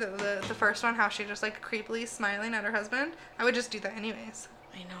of funny, the first one, how she just, like, creepily smiling at her husband. I would just do that anyways.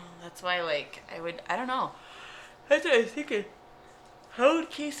 I know. That's why, like, I don't know. That's what I was thinking. How would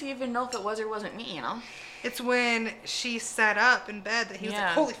Casey even know if it was or wasn't me, It's when she sat up in bed that he was like,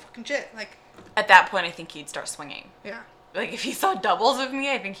 holy fucking shit. Like, at that point, I think he'd start swinging. Yeah. Like, if he saw doubles of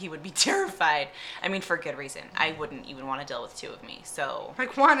me, I think he would be terrified. I mean, for good reason. I wouldn't even want to deal with two of me, so...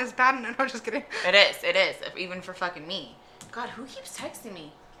 Like, one is bad enough. No, just kidding. It is. Even for fucking me. God, who keeps texting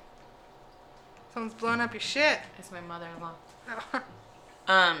me? Someone's blowing up your shit. It's my mother-in-law.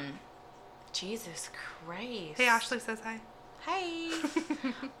 Oh. Jesus Christ. Hey, Ashley says hi. Hi.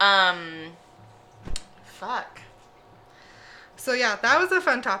 Fuck. So yeah, that was a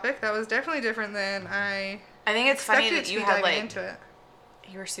fun topic. That was definitely different than I think it's funny expected that to you be had diving like into it.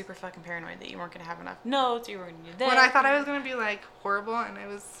 you were super fucking paranoid that you weren't gonna have enough notes. You were gonna do that. When I thought I was gonna be like horrible, and it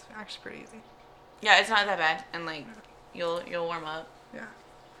was actually pretty easy. Yeah, it's not that bad, and like you'll warm up. Yeah.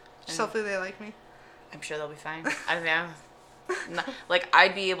 Just hopefully they like me. I'm sure they'll be fine. I don't know. Like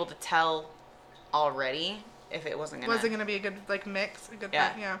I'd be able to tell already if it wasn't gonna. Was it gonna be a good like mix? A good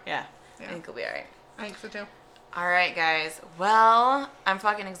Yeah. yeah. Yeah. I think it'll be alright. I think so too. All right, guys. Well, I'm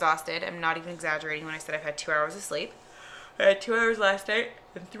fucking exhausted. I'm not even exaggerating when I said I've had 2 hours of sleep. I had 2 hours last night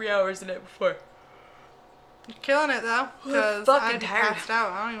and 3 hours the night before. You're killing it though, because fucking I'd be tired. passed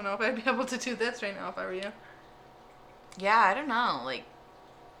out. I don't even know if I'd be able to do this right now if I were you. Yeah, I don't know. Like,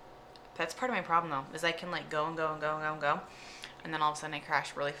 that's part of my problem though, is I can like go and go and go and go and go, and then all of a sudden I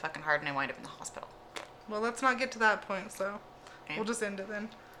crash really fucking hard and I wind up in the hospital. Well, let's not get to that point, so Okay. we'll just end it then.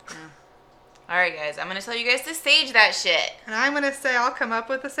 Yeah. All right, guys. I'm gonna tell you guys to sage that shit. And I'm gonna say I'll come up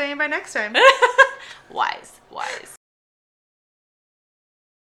with the same by next time. Wise.